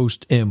of the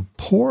most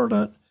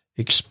important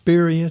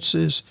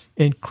experiences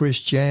in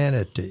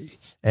Christianity.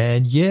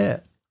 And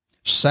yet,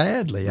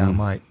 sadly, I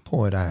might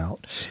point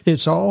out,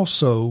 it's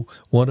also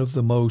one of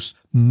the most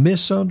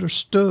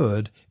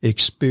misunderstood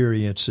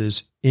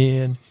experiences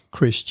in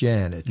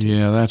Christianity.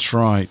 Yeah, that's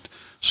right.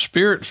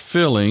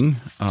 Spirit-filling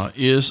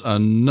is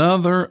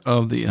another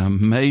of the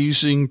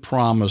amazing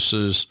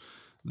promises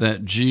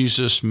that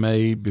Jesus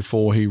made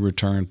before he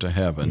returned to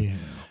heaven. Yeah.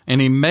 And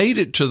he made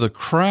it to the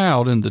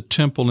crowd in the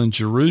temple in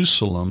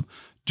Jerusalem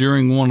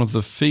during one of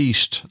the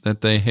feasts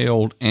that they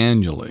held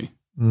annually.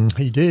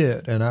 He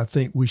did, and I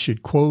think we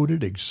should quote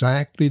it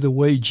exactly the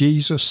way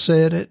Jesus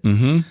said it.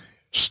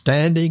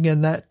 Standing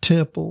in that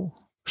temple,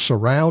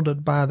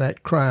 surrounded by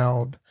that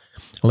crowd,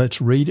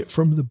 let's read it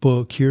from the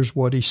book. Here's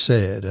what he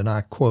said, and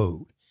I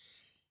quote,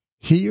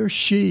 "He or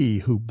she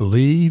who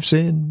believes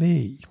in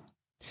me,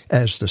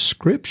 as the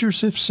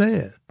scriptures have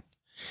said,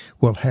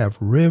 will have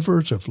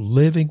rivers of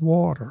living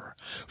water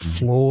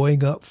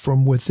flowing up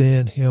from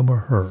within him or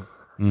her.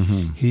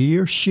 He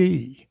or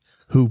she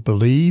who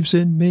believes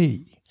in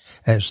me,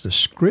 as the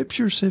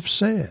scriptures have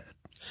said,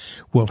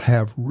 will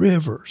have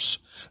rivers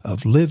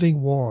of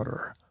living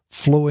water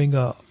flowing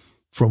up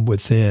from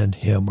within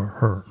him or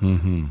her."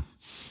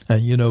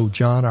 And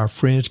John, our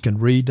friends can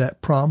read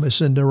that promise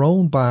in their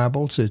own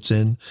Bibles. It's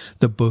in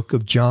the book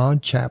of John,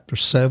 chapter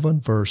 7,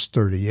 verse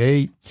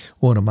 38,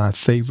 one of my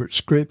favorite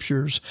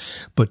scriptures.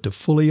 But to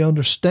fully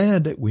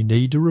understand it, we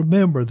need to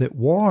remember that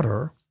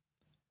water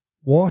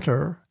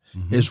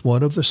is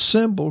one of the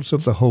symbols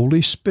of the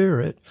Holy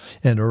Spirit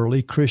in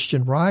early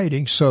Christian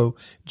writing. So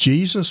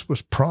Jesus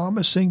was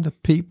promising the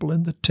people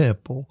in the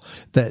temple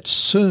that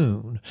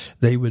soon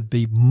they would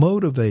be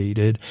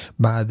motivated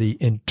by the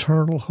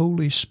internal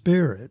Holy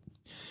Spirit.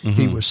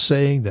 He was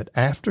saying that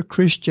after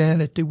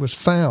Christianity was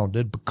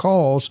founded,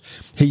 because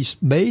he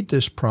made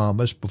this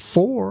promise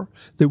before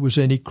there was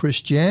any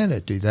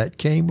Christianity, that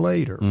came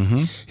later.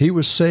 He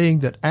was saying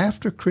that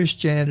after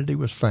Christianity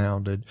was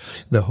founded,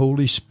 the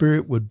Holy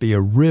Spirit would be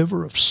a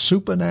river of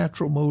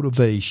supernatural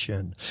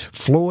motivation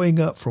flowing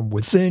up from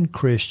within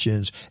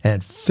Christians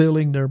and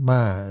filling their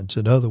minds.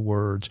 In other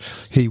words,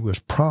 he was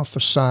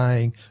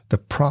prophesying the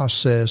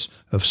process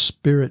of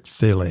spirit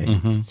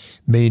filling,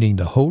 meaning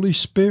the Holy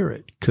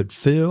Spirit could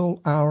fill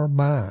our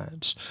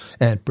minds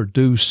and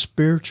produce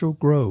spiritual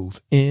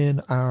growth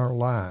in our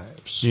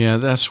lives. Yeah,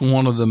 that's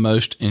one of the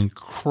most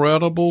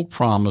incredible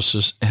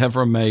promises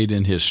ever made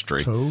in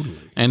history. Totally.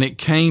 And it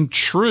came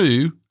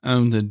true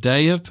on the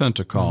day of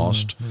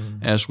Pentecost,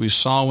 as we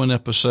saw in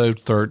episode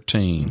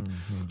 13.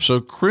 So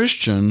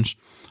Christians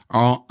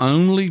are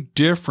only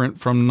different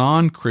from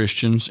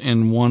non-Christians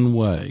in one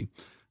way.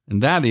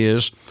 and that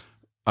is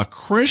a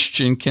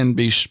Christian can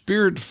be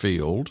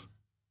Spirit-filled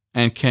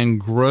and can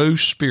grow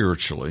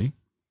spiritually.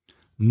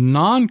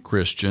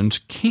 Non-Christians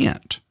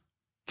can't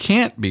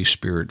be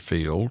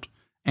Spirit-filled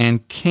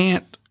and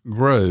can't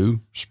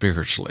grow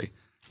spiritually.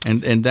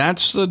 And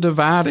that's the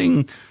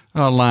dividing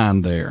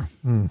line there.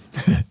 And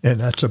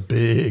that's a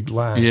big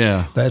line.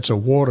 Yeah. That's a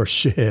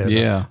watershed,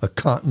 Yeah. a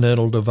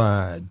continental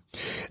divide.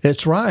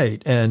 It's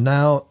right. And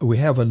now we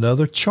have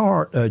another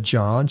chart,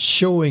 John,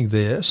 showing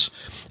this.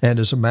 And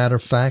as a matter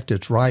of fact,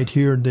 it's right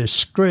here in this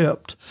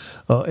script.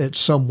 It's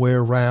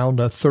somewhere around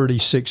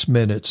 36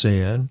 minutes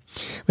in.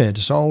 And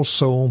it's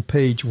also on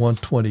page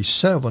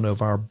 127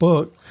 of our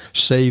book,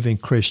 Saving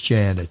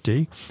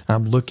Christianity.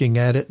 I'm looking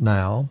at it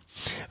now.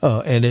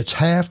 And it's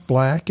half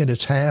black and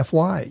it's half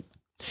white.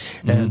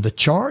 And the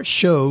chart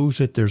shows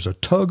that there's a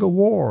tug of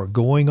war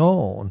going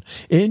on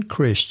in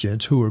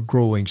Christians who are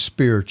growing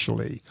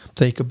spiritually.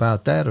 Think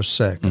about that a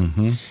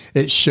second.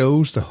 It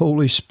shows the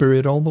Holy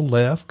Spirit on the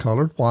left,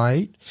 colored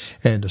white,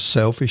 and the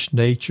selfish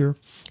nature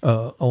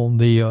on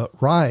the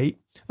right,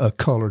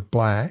 colored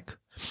black.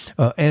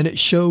 And it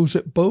shows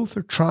that both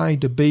are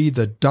trying to be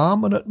the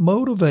dominant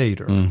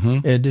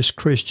motivator in this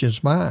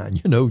Christian's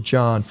mind. You know,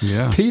 John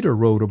Peter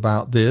wrote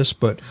about this,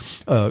 but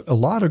a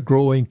lot of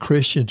growing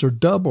Christians are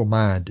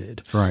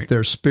double-minded. Right.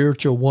 They're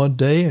spiritual one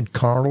day and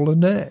carnal the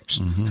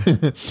next,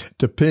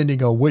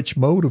 depending on which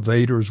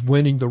motivator is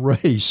winning the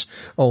race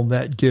on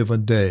that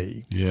given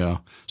day. Yeah.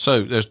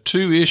 So there's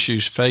two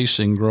issues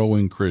facing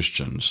growing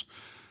Christians.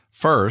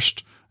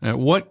 First,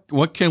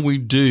 what can we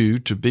do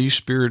to be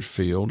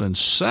Spirit-filled? And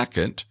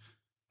second,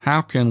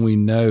 how can we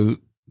know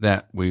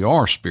that we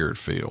are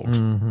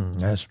Spirit-filled?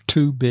 That's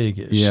two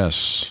biggest.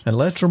 Yes. And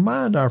let's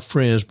remind our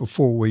friends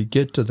before we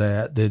get to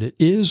that it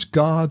is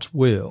God's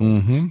will.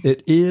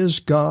 It is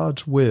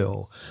God's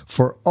will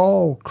for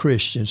all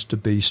Christians to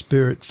be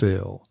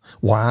Spirit-filled.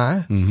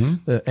 Why?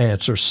 The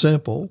answer's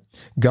simple.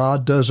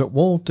 God doesn't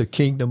want the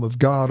kingdom of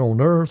God on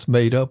earth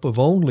made up of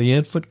only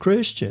infant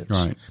Christians.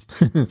 Right.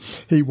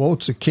 He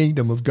wants the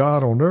kingdom of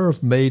God on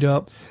earth made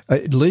up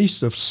at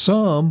least of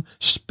some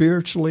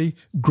spiritually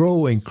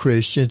growing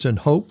Christians, and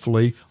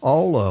hopefully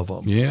all of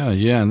them. Yeah,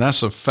 and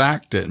that's a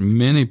fact that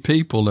many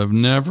people have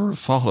never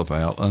thought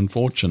about,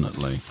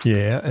 unfortunately.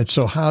 Yeah, and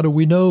so how do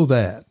we know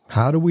that?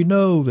 How do we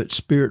know that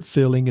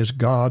Spirit-filling is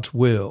God's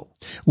will?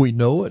 We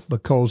know it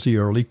because the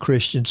early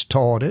Christians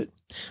taught it.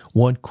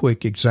 One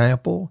quick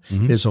example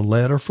is a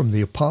letter from the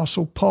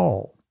Apostle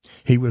Paul.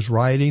 He was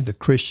writing the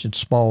Christian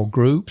small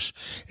groups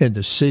in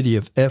the city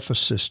of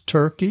Ephesus,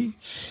 Turkey,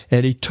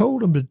 and he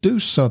told them to do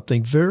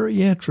something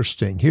very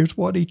interesting. Here's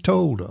what he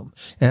told them,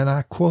 and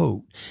I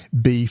quote,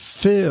 "Be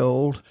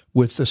filled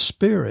with the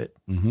Spirit.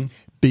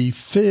 Be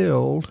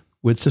filled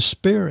with the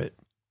Spirit."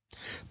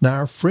 Now,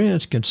 our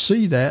friends can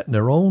see that in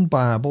their own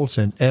Bibles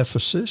in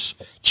Ephesus,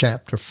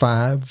 chapter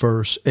 5,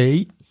 verse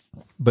 8.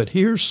 But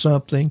here's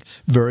something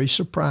very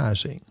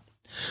surprising.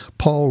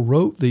 Paul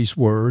wrote these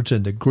words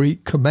in the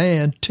Greek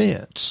command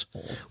tense.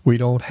 We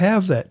don't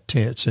have that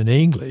tense in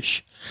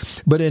English.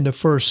 But in the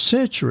first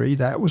century,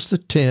 that was the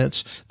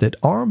tense that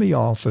army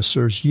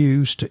officers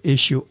used to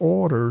issue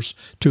orders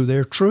to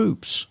their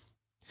troops.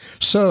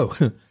 So,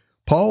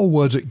 Paul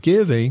wasn't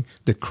giving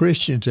the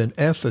Christians in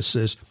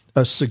Ephesus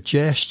a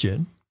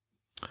suggestion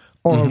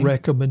or a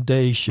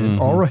recommendation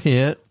or a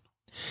hint.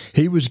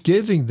 He was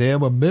giving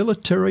them a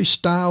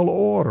military-style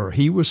order.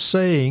 He was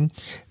saying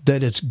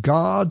that it's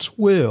God's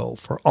will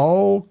for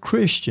all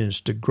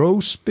Christians to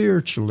grow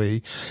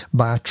spiritually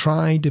by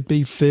trying to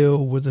be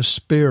filled with the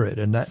Spirit.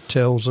 And that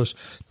tells us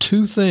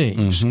two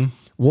things.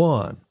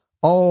 One,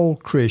 all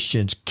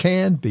Christians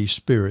can be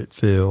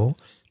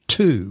Spirit-filled.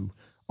 Two,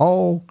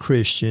 all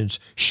Christians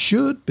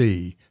should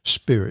be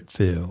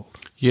Spirit-filled.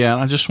 Yeah,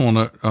 I just want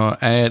to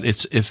add,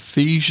 it's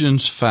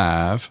Ephesians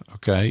 5,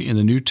 okay, in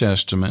the New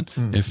Testament,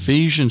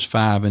 Ephesians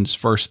 5, and it's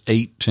verse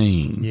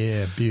 18.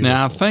 Yeah, beautiful.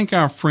 Now, I think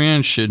our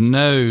friends should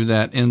know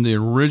that in the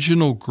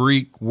original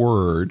Greek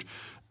word,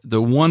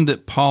 the one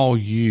that Paul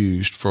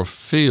used for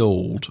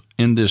filled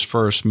in this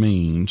verse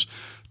means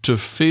to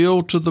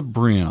fill to the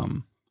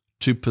brim,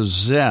 to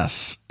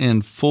possess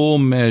in full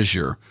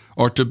measure,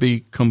 or to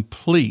be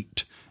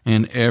complete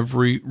in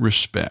every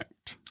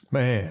respect.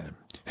 Man.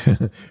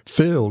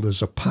 Filled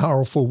is a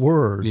powerful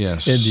word in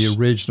the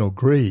original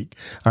Greek.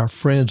 Our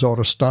friends ought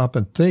to stop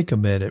and think a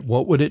minute.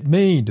 What would it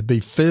mean to be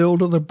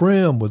filled to the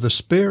brim with the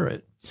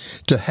Spirit?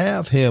 To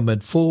have Him in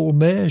full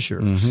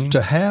measure,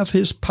 to have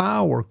His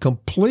power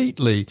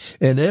completely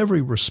in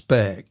every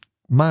respect.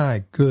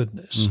 My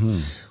goodness.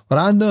 But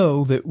I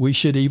know that we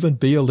should even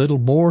be a little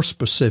more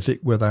specific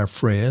with our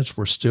friends.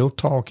 We're still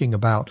talking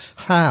about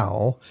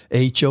how,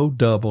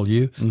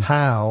 H-O-W,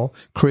 how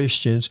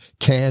Christians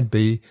can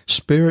be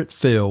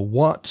Spirit-filled.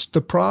 What's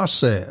the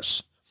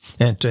process?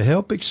 And to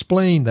help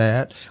explain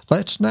that,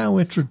 let's now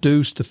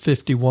introduce the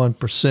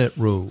 51%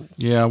 rule.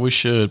 Yeah, we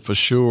should for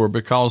sure,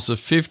 because the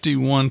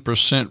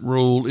 51%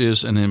 rule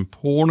is an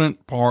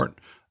important part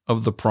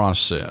of the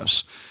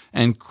process.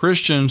 And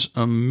Christians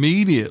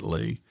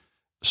immediately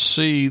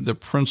see the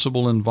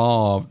principle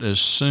involved as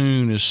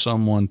soon as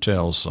someone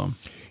tells them.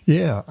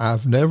 Yeah,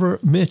 I've never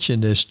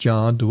mentioned this,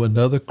 John, to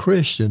another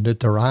Christian that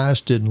their eyes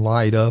didn't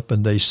light up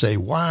and they say,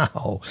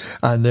 wow,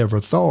 I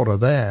never thought of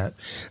that.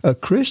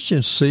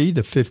 Christians see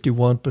the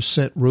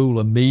 51% rule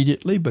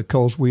immediately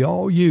because we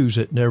all use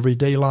it in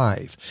everyday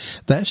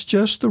life. That's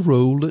just the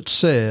rule that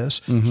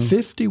says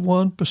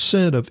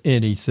 51% of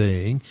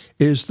anything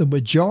is the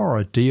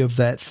majority of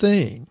that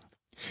thing.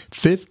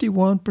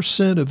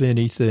 51% of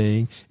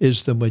anything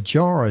is the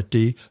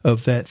majority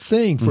of that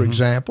thing. For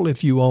example,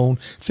 if you own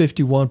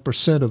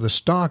 51% of the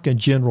stock in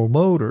General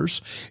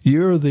Motors,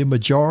 you're the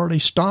majority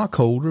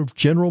stockholder of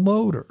General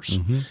Motors.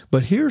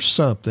 But here's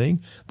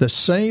something. The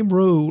same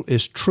rule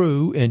is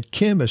true in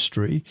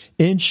chemistry,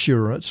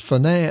 insurance,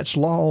 finance,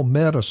 law,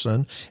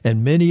 medicine,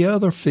 and many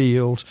other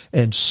fields,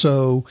 and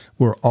so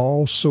we're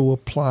also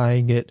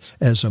applying it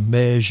as a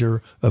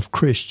measure of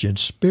Christian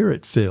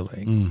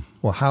spirit-filling.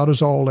 Well, how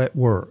does all that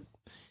work?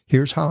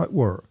 Here's how it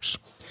works.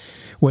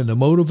 When the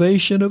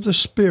motivation of the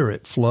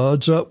Spirit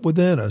floods up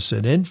within us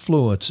and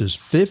influences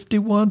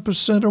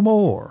 51% or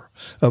more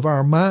of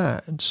our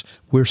minds,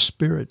 we're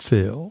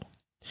Spirit-filled.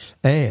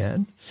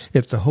 And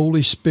if the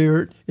Holy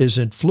Spirit is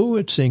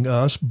influencing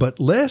us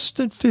but less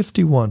than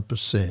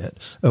 51%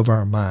 of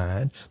our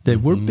mind,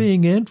 then we're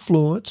being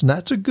influenced, and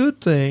that's a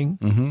good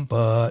thing,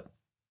 but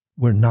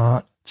we're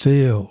not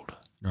filled.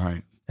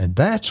 Right. And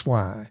that's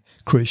why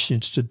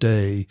Christians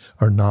today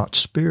are not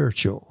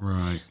spiritual.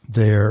 Right.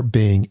 They're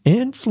being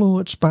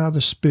influenced by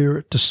the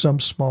Spirit to some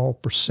small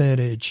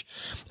percentage,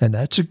 and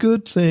that's a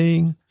good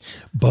thing,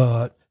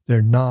 but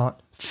they're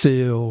not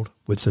filled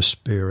with the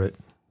Spirit.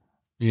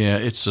 Yeah,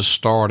 it's a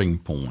starting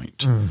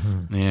point.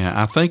 Yeah,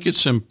 I think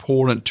it's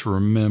important to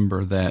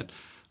remember that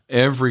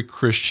every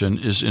Christian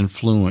is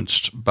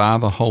influenced by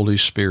the Holy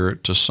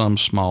Spirit to some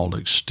small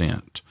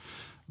extent,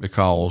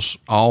 because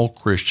all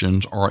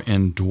Christians are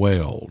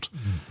indwelled.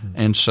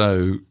 And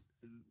so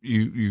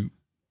the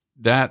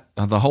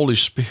Holy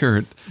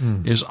Spirit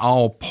is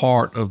all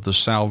part of the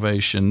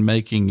salvation,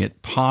 making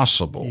it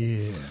possible.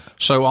 Yeah.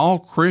 So all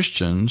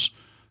Christians,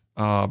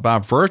 by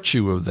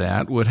virtue of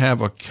that, would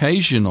have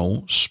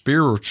occasional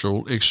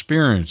spiritual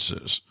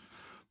experiences.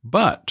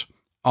 But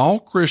all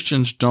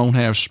Christians don't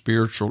have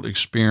spiritual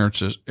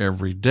experiences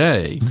every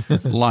day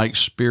like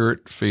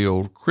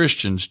Spirit-filled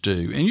Christians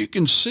do. And you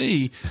can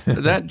see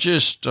that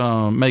just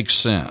makes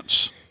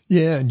sense.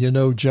 Yeah, and you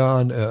know,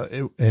 John,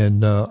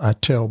 I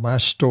tell my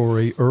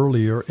story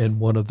earlier in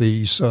one of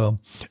these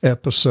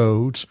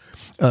episodes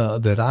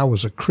that I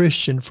was a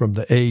Christian from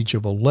the age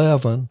of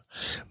 11,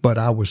 but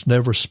I was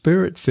never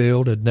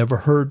Spirit-filled, had never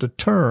heard the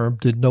term,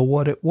 didn't know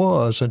what it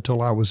was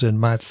until I was in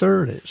my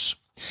 30s.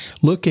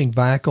 Looking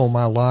back on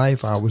my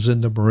life, I was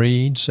in the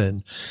Marines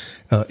and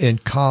in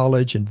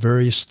college and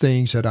various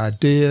things that I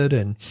did,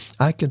 and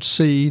I can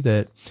see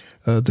that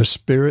the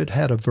Spirit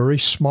had a very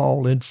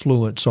small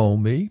influence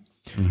on me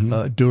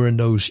during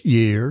those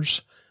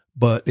years,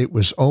 but it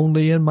was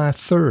only in my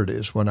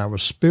 30s when I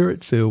was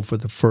Spirit-filled for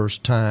the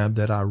first time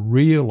that I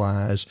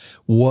realized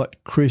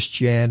what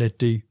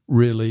Christianity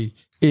really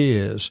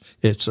is.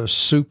 It's a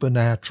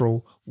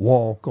supernatural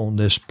walk on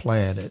this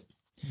planet.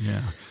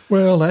 Yeah.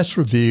 Well, let's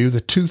review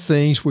the two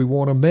things we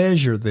want to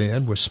measure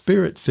then with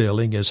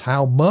Spirit-filling is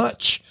how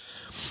much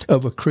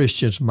of a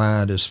Christian's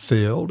mind is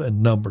filled,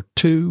 and number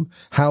two,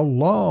 how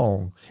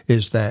long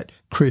is that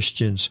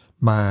Christian's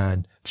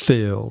mind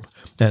filled?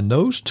 And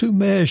those two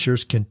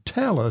measures can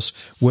tell us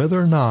whether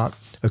or not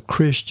a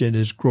Christian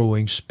is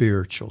growing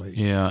spiritually.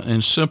 Yeah,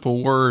 in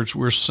simple words,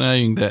 we're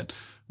saying that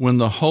when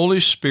the Holy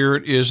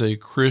Spirit is a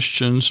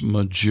Christian's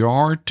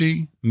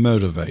majority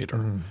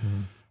motivator,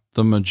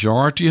 the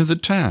majority of the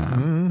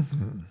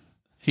time,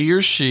 he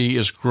or she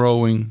is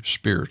growing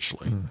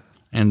spiritually.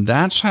 And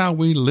that's how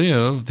we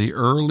live the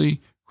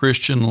early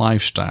Christian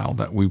lifestyle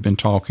that we've been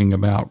talking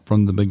about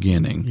from the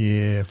beginning.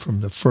 Yeah,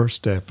 from the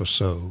first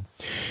episode.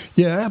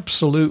 Yeah,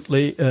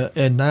 absolutely.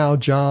 And now,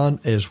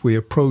 John, as we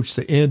approach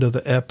the end of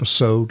the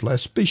episode,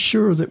 let's be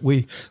sure that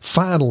we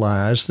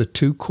finalize the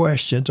two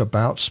questions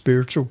about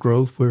spiritual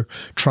growth we're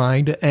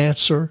trying to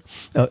answer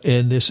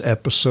in this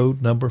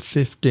episode number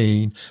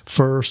 15.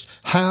 First,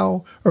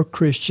 how are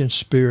Christians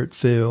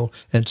Spirit-filled?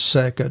 And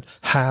second,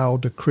 how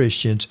do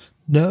Christians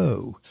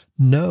know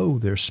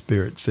they're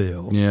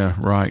Spirit-filled? Yeah,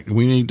 right.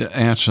 We need to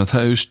answer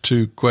those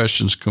two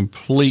questions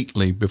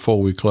completely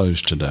before we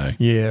close today.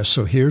 Yeah,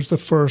 so here's the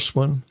first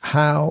one.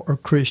 How are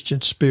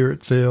Christians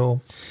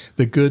Spirit-filled?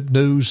 The good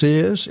news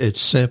is it's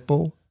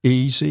simple,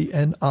 easy,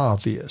 and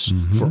obvious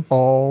for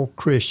all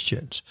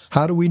Christians.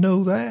 How do we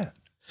know that?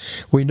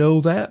 We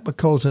know that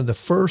because in the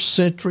first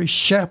century,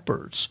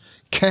 shepherds,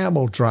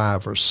 camel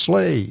drivers,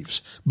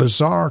 slaves,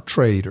 bazaar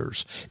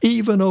traders,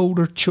 even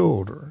older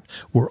children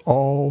were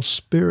all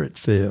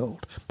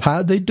Spirit-filled.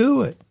 How'd they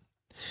do it?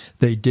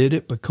 They did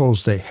it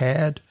because they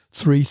had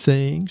three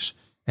things,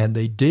 and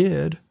they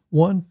did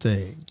one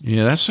thing.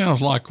 Yeah, that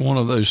sounds like one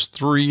of those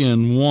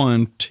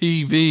 3-in-1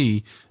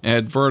 TV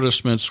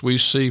advertisements we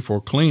see for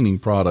cleaning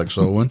products,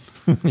 Owen.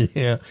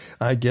 Yeah,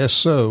 I guess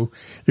so.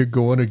 You're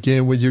going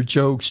again with your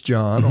jokes,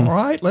 John. All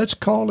right, let's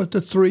call it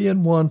the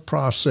 3-in-1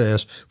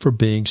 process for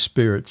being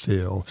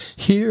Spirit-filled.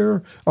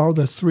 Here are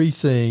the three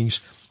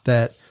things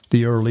that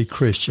the early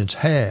Christians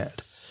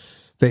had.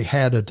 They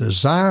had a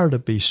desire to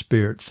be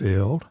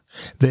Spirit-filled.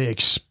 They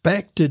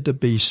expected to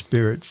be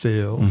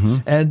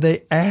Spirit-filled, and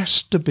they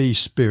asked to be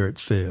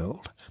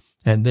Spirit-filled.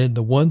 And then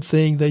the one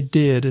thing they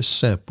did is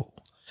simple.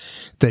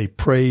 They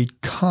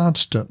prayed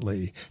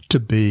constantly to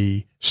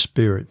be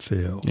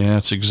Spirit-filled. Yeah,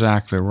 that's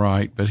exactly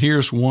right. But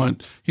here's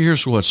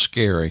what's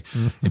scary.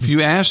 If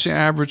you ask the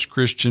average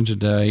Christian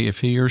today if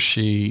he or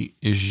she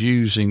is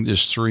using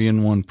this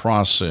 3-in-1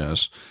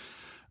 process,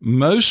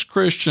 most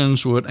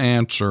Christians would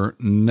answer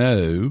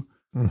no.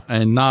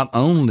 And not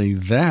only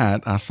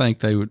that, I think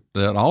they'd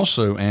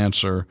also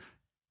answer,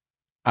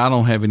 I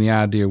don't have any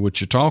idea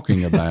what you're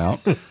talking about.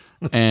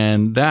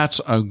 And that's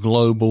a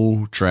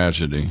global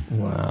tragedy.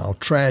 Wow,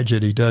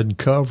 tragedy doesn't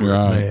cover it,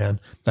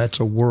 man. That's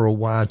a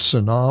worldwide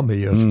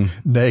tsunami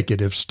of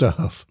negative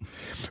stuff.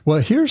 Well,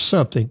 here's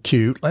something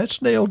cute.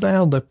 Let's nail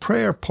down the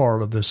prayer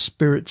part of the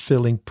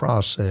Spirit-filling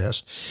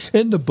process.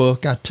 In the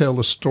book, I tell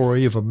a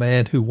story of a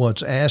man who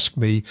once asked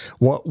me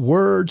what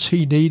words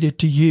he needed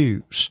to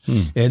use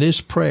in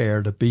his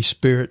prayer to be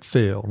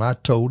Spirit-filled. And I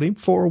told him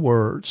 4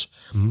 words.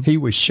 He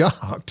was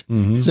shocked.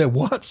 He said,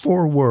 what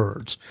 4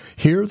 words?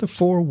 Here are the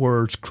 4 words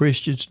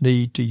Christians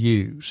need to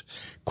use.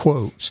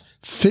 Quotes,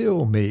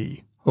 fill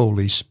me,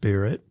 Holy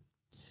Spirit.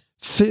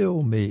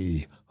 Fill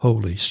me,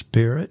 Holy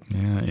Spirit.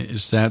 Yeah,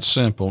 it's that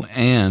simple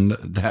and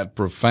that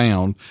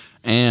profound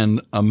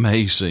and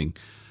amazing.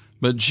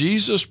 But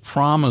Jesus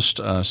promised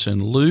us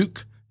in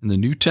Luke, in the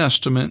New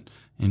Testament,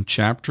 in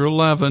chapter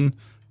 11,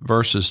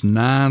 verses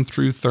 9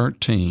 through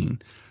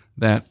 13,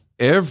 that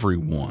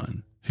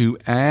everyone who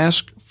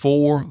asks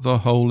for the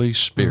Holy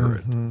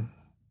Spirit,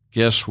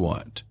 guess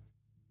what?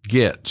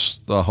 Gets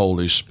the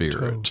Holy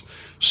Spirit.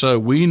 So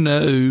we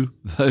know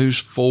those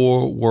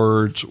 4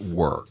 words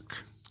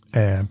work.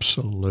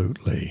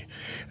 Absolutely.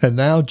 And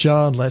now,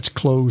 John, let's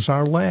close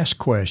our last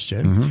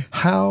question.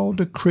 How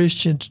do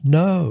Christians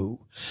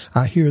know?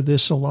 I hear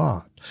this a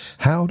lot.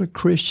 How do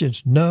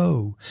Christians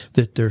know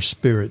that they're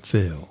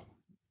Spirit-filled?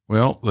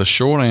 Well, the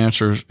short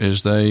answer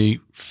is they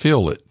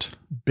feel it.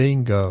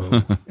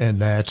 Bingo. And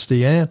that's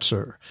the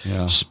answer.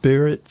 Yeah.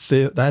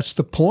 Spirit-filled. That's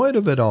the point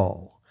of it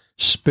all.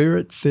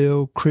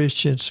 Spirit-filled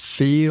Christians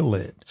feel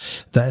it.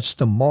 That's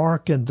the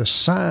mark and the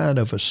sign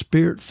of a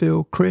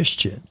Spirit-filled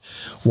Christian.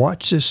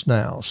 Watch this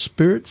now.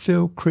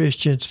 Spirit-filled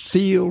Christians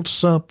feel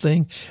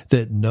something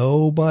that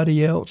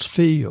nobody else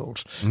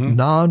feels.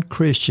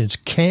 Non-Christians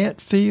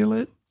can't feel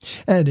it,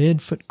 and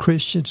infant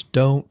Christians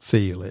don't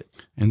feel it.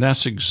 And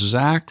that's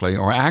exactly,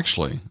 or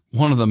actually,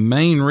 one of the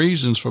main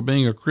reasons for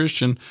being a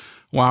Christian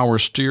while we're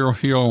still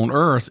here on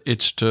earth.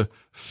 It's to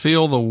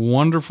feel the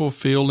wonderful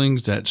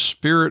feelings that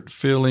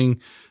Spirit-filling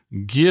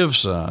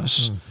gives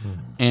us.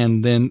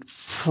 And then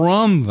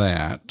from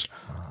that,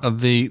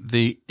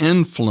 the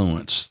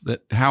influence,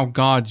 that how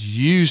God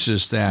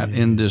uses that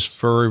in this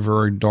very,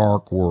 very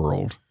dark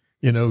world.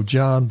 You know,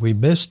 John, we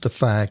miss the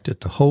fact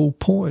that the whole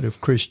point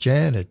of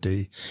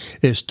Christianity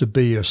is to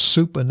be a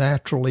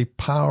supernaturally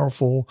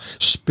powerful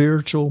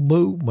spiritual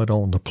movement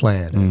on the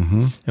planet.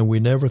 And we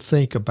never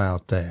think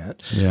about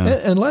that. Yeah.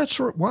 And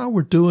while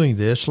we're doing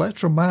this,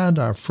 let's remind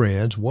our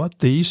friends what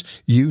these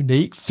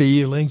unique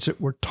feelings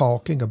that we're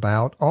talking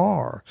about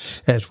are.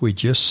 As we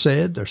just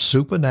said, they're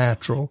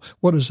supernatural.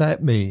 What does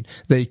that mean?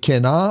 They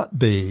cannot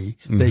be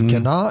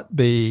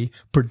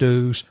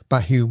produced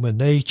by human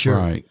nature.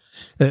 Right.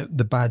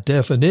 By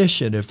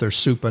definition, if they're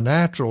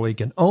supernatural, they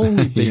can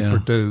only be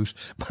produced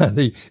by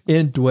the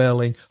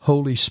indwelling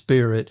Holy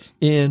Spirit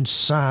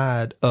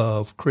inside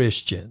of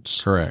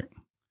Christians. Correct.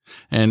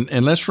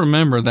 And let's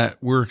remember that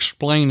we're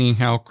explaining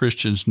how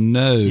Christians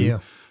know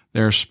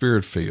they're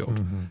Spirit-filled.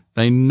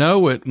 They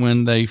know it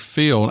when they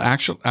feel.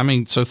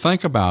 Actually, so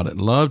think about it.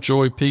 Love,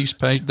 joy, peace,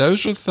 patience.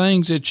 Those are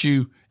things that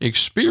you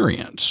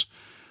experience.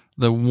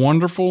 The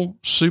wonderful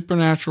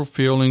supernatural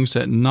feelings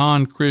that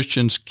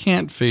non-Christians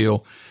can't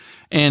feel,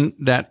 and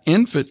that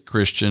infant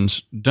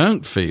Christians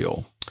don't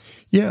feel.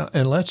 Yeah,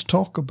 and let's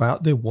talk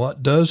about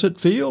what does it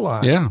feel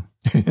like? Yeah.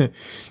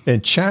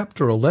 In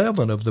chapter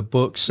 11 of the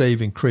book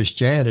Saving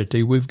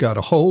Christianity, we've got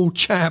a whole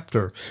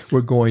chapter.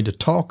 We're going to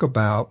talk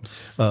about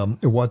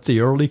what the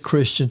early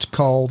Christians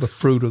call the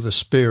fruit of the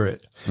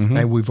Spirit.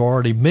 And we've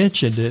already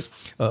mentioned it,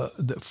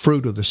 the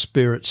fruit of the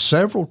Spirit,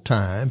 several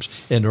times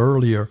in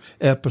earlier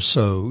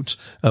episodes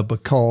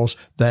because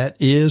that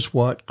is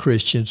what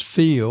Christians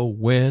feel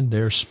when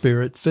they're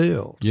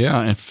Spirit-filled.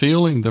 Yeah, and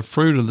feeling the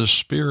fruit of the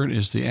Spirit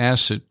is the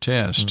acid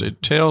test.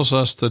 It tells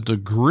us the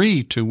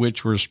degree to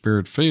which we're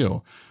Spirit-filled.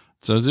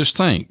 So just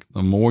think,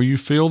 the more you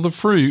feel the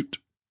fruit,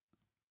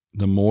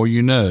 the more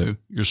you know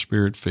you're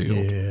Spirit-filled.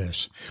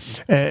 Yes.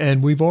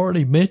 And we've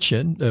already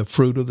mentioned the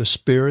fruit of the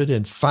Spirit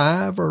in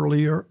 5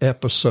 earlier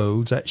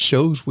episodes. That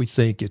shows we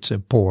think it's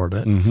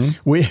important.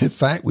 Mm-hmm. In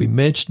fact, we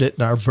mentioned it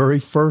in our very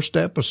first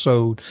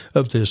episode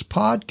of this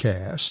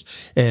podcast,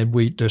 and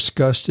we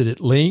discussed it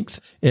at length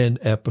in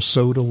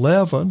episode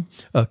 11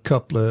 a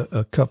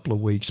couple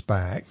of weeks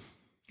back.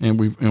 And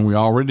we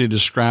already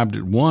described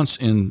it once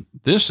in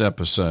this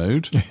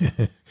episode.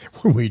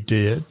 We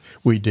did.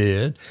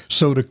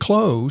 So to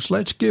close,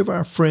 let's give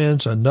our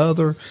friends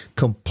another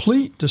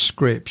complete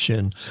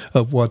description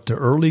of what the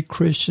early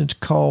Christians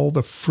call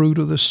the fruit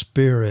of the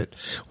Spirit,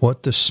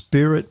 what the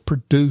Spirit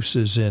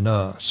produces in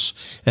us.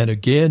 And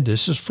again,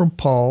 this is from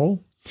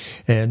Paul.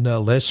 And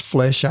let's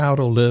flesh out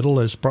a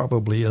little. It's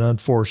probably an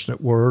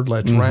unfortunate word.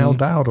 Let's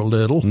round out a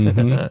little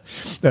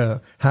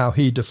how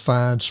he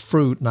defines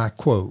fruit. And I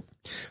quote,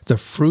 "The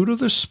fruit of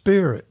the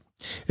Spirit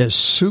is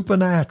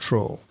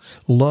supernatural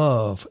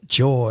love,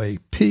 joy,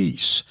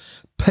 peace,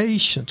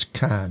 patience,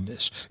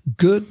 kindness,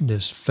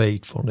 goodness,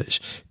 faithfulness,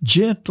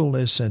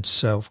 gentleness, and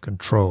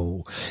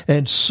self-control."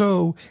 And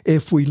so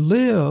if we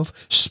live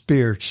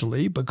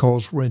spiritually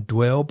because we're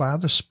indwelled by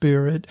the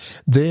Spirit,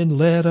 then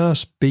let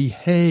us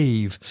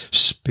behave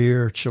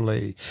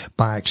spiritually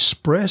by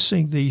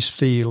expressing these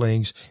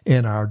feelings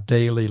in our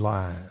daily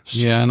lives.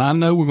 Yeah, and I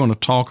know we're going to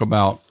talk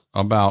about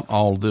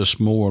all this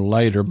more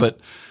later, but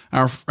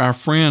our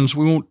friends,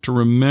 we want to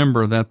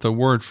remember that the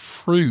word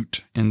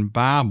fruit in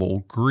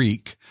Bible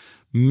Greek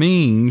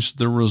means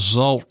the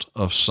result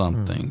of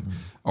something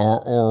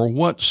or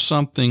what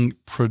something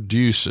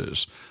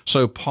produces.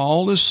 So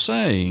Paul is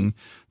saying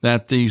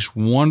that these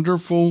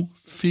wonderful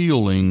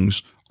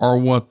feelings are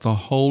what the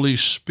Holy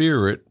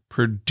Spirit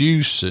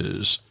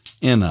produces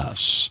in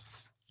us.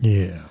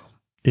 Yeah,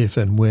 if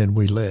and when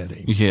we let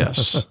Him.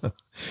 Yes.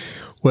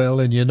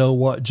 Well, and you know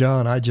what,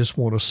 John? I just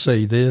want to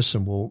say this,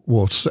 and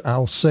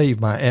I'll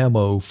save my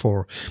ammo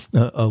for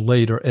a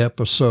later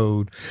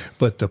episode.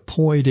 But the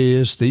point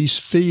is, these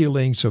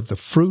feelings of the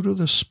fruit of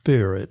the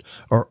Spirit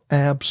are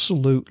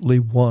absolutely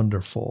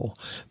wonderful.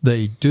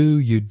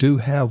 You do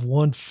have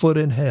one foot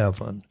in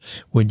heaven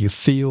when you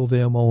feel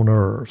them on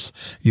earth.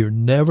 You're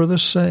never the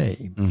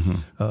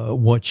same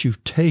once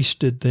you've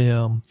tasted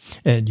them,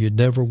 and you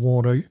never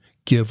want to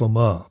give them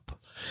up.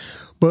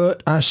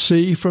 But I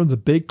see from the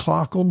big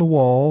clock on the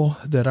wall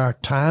that our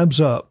time's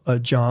up,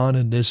 John,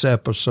 in this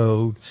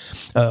episode.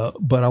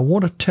 But I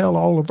want to tell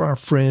all of our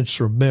friends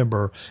to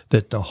remember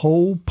that the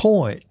whole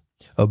point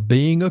of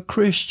being a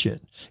Christian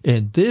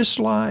in this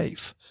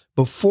life,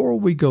 before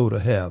we go to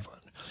heaven,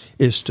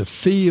 is to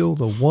feel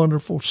the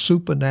wonderful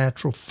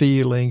supernatural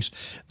feelings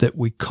that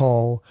we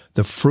call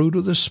the fruit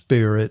of the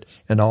Spirit,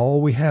 and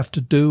all we have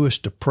to do is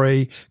to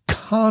pray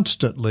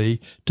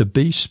constantly to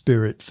be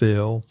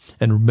Spirit-filled.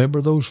 And remember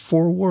those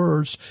 4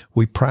 words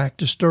we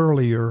practiced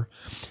earlier: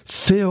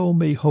 fill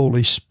me,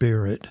 Holy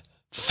Spirit.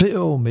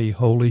 Fill me,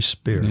 Holy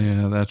Spirit.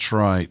 Yeah, that's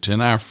right.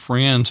 And our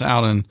friends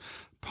out in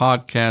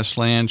podcast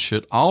land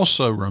should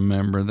also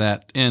remember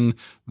that in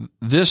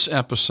this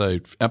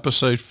episode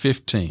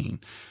 15,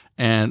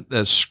 and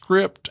the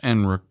script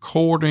and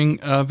recording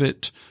of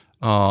it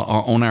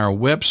are on our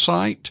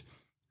website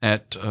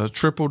at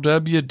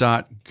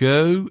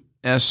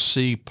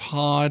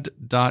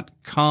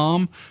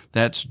www.goscpod.com.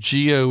 That's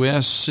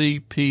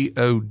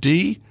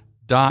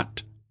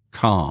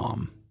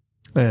GOSCPOD.com.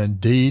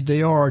 Indeed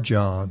they are,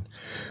 John.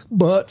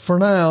 But for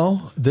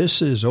now,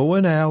 this is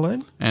Owen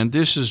Allen. And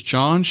this is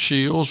John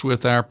Shields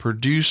with our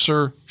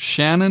producer,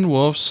 Shannon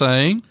Wolf,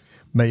 saying,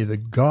 "May the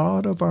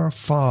God of our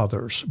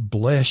fathers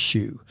bless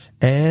you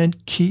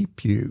and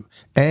keep you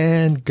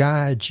and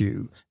guide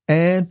you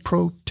and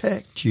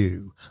protect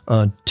you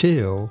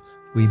until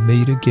we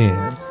meet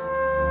again."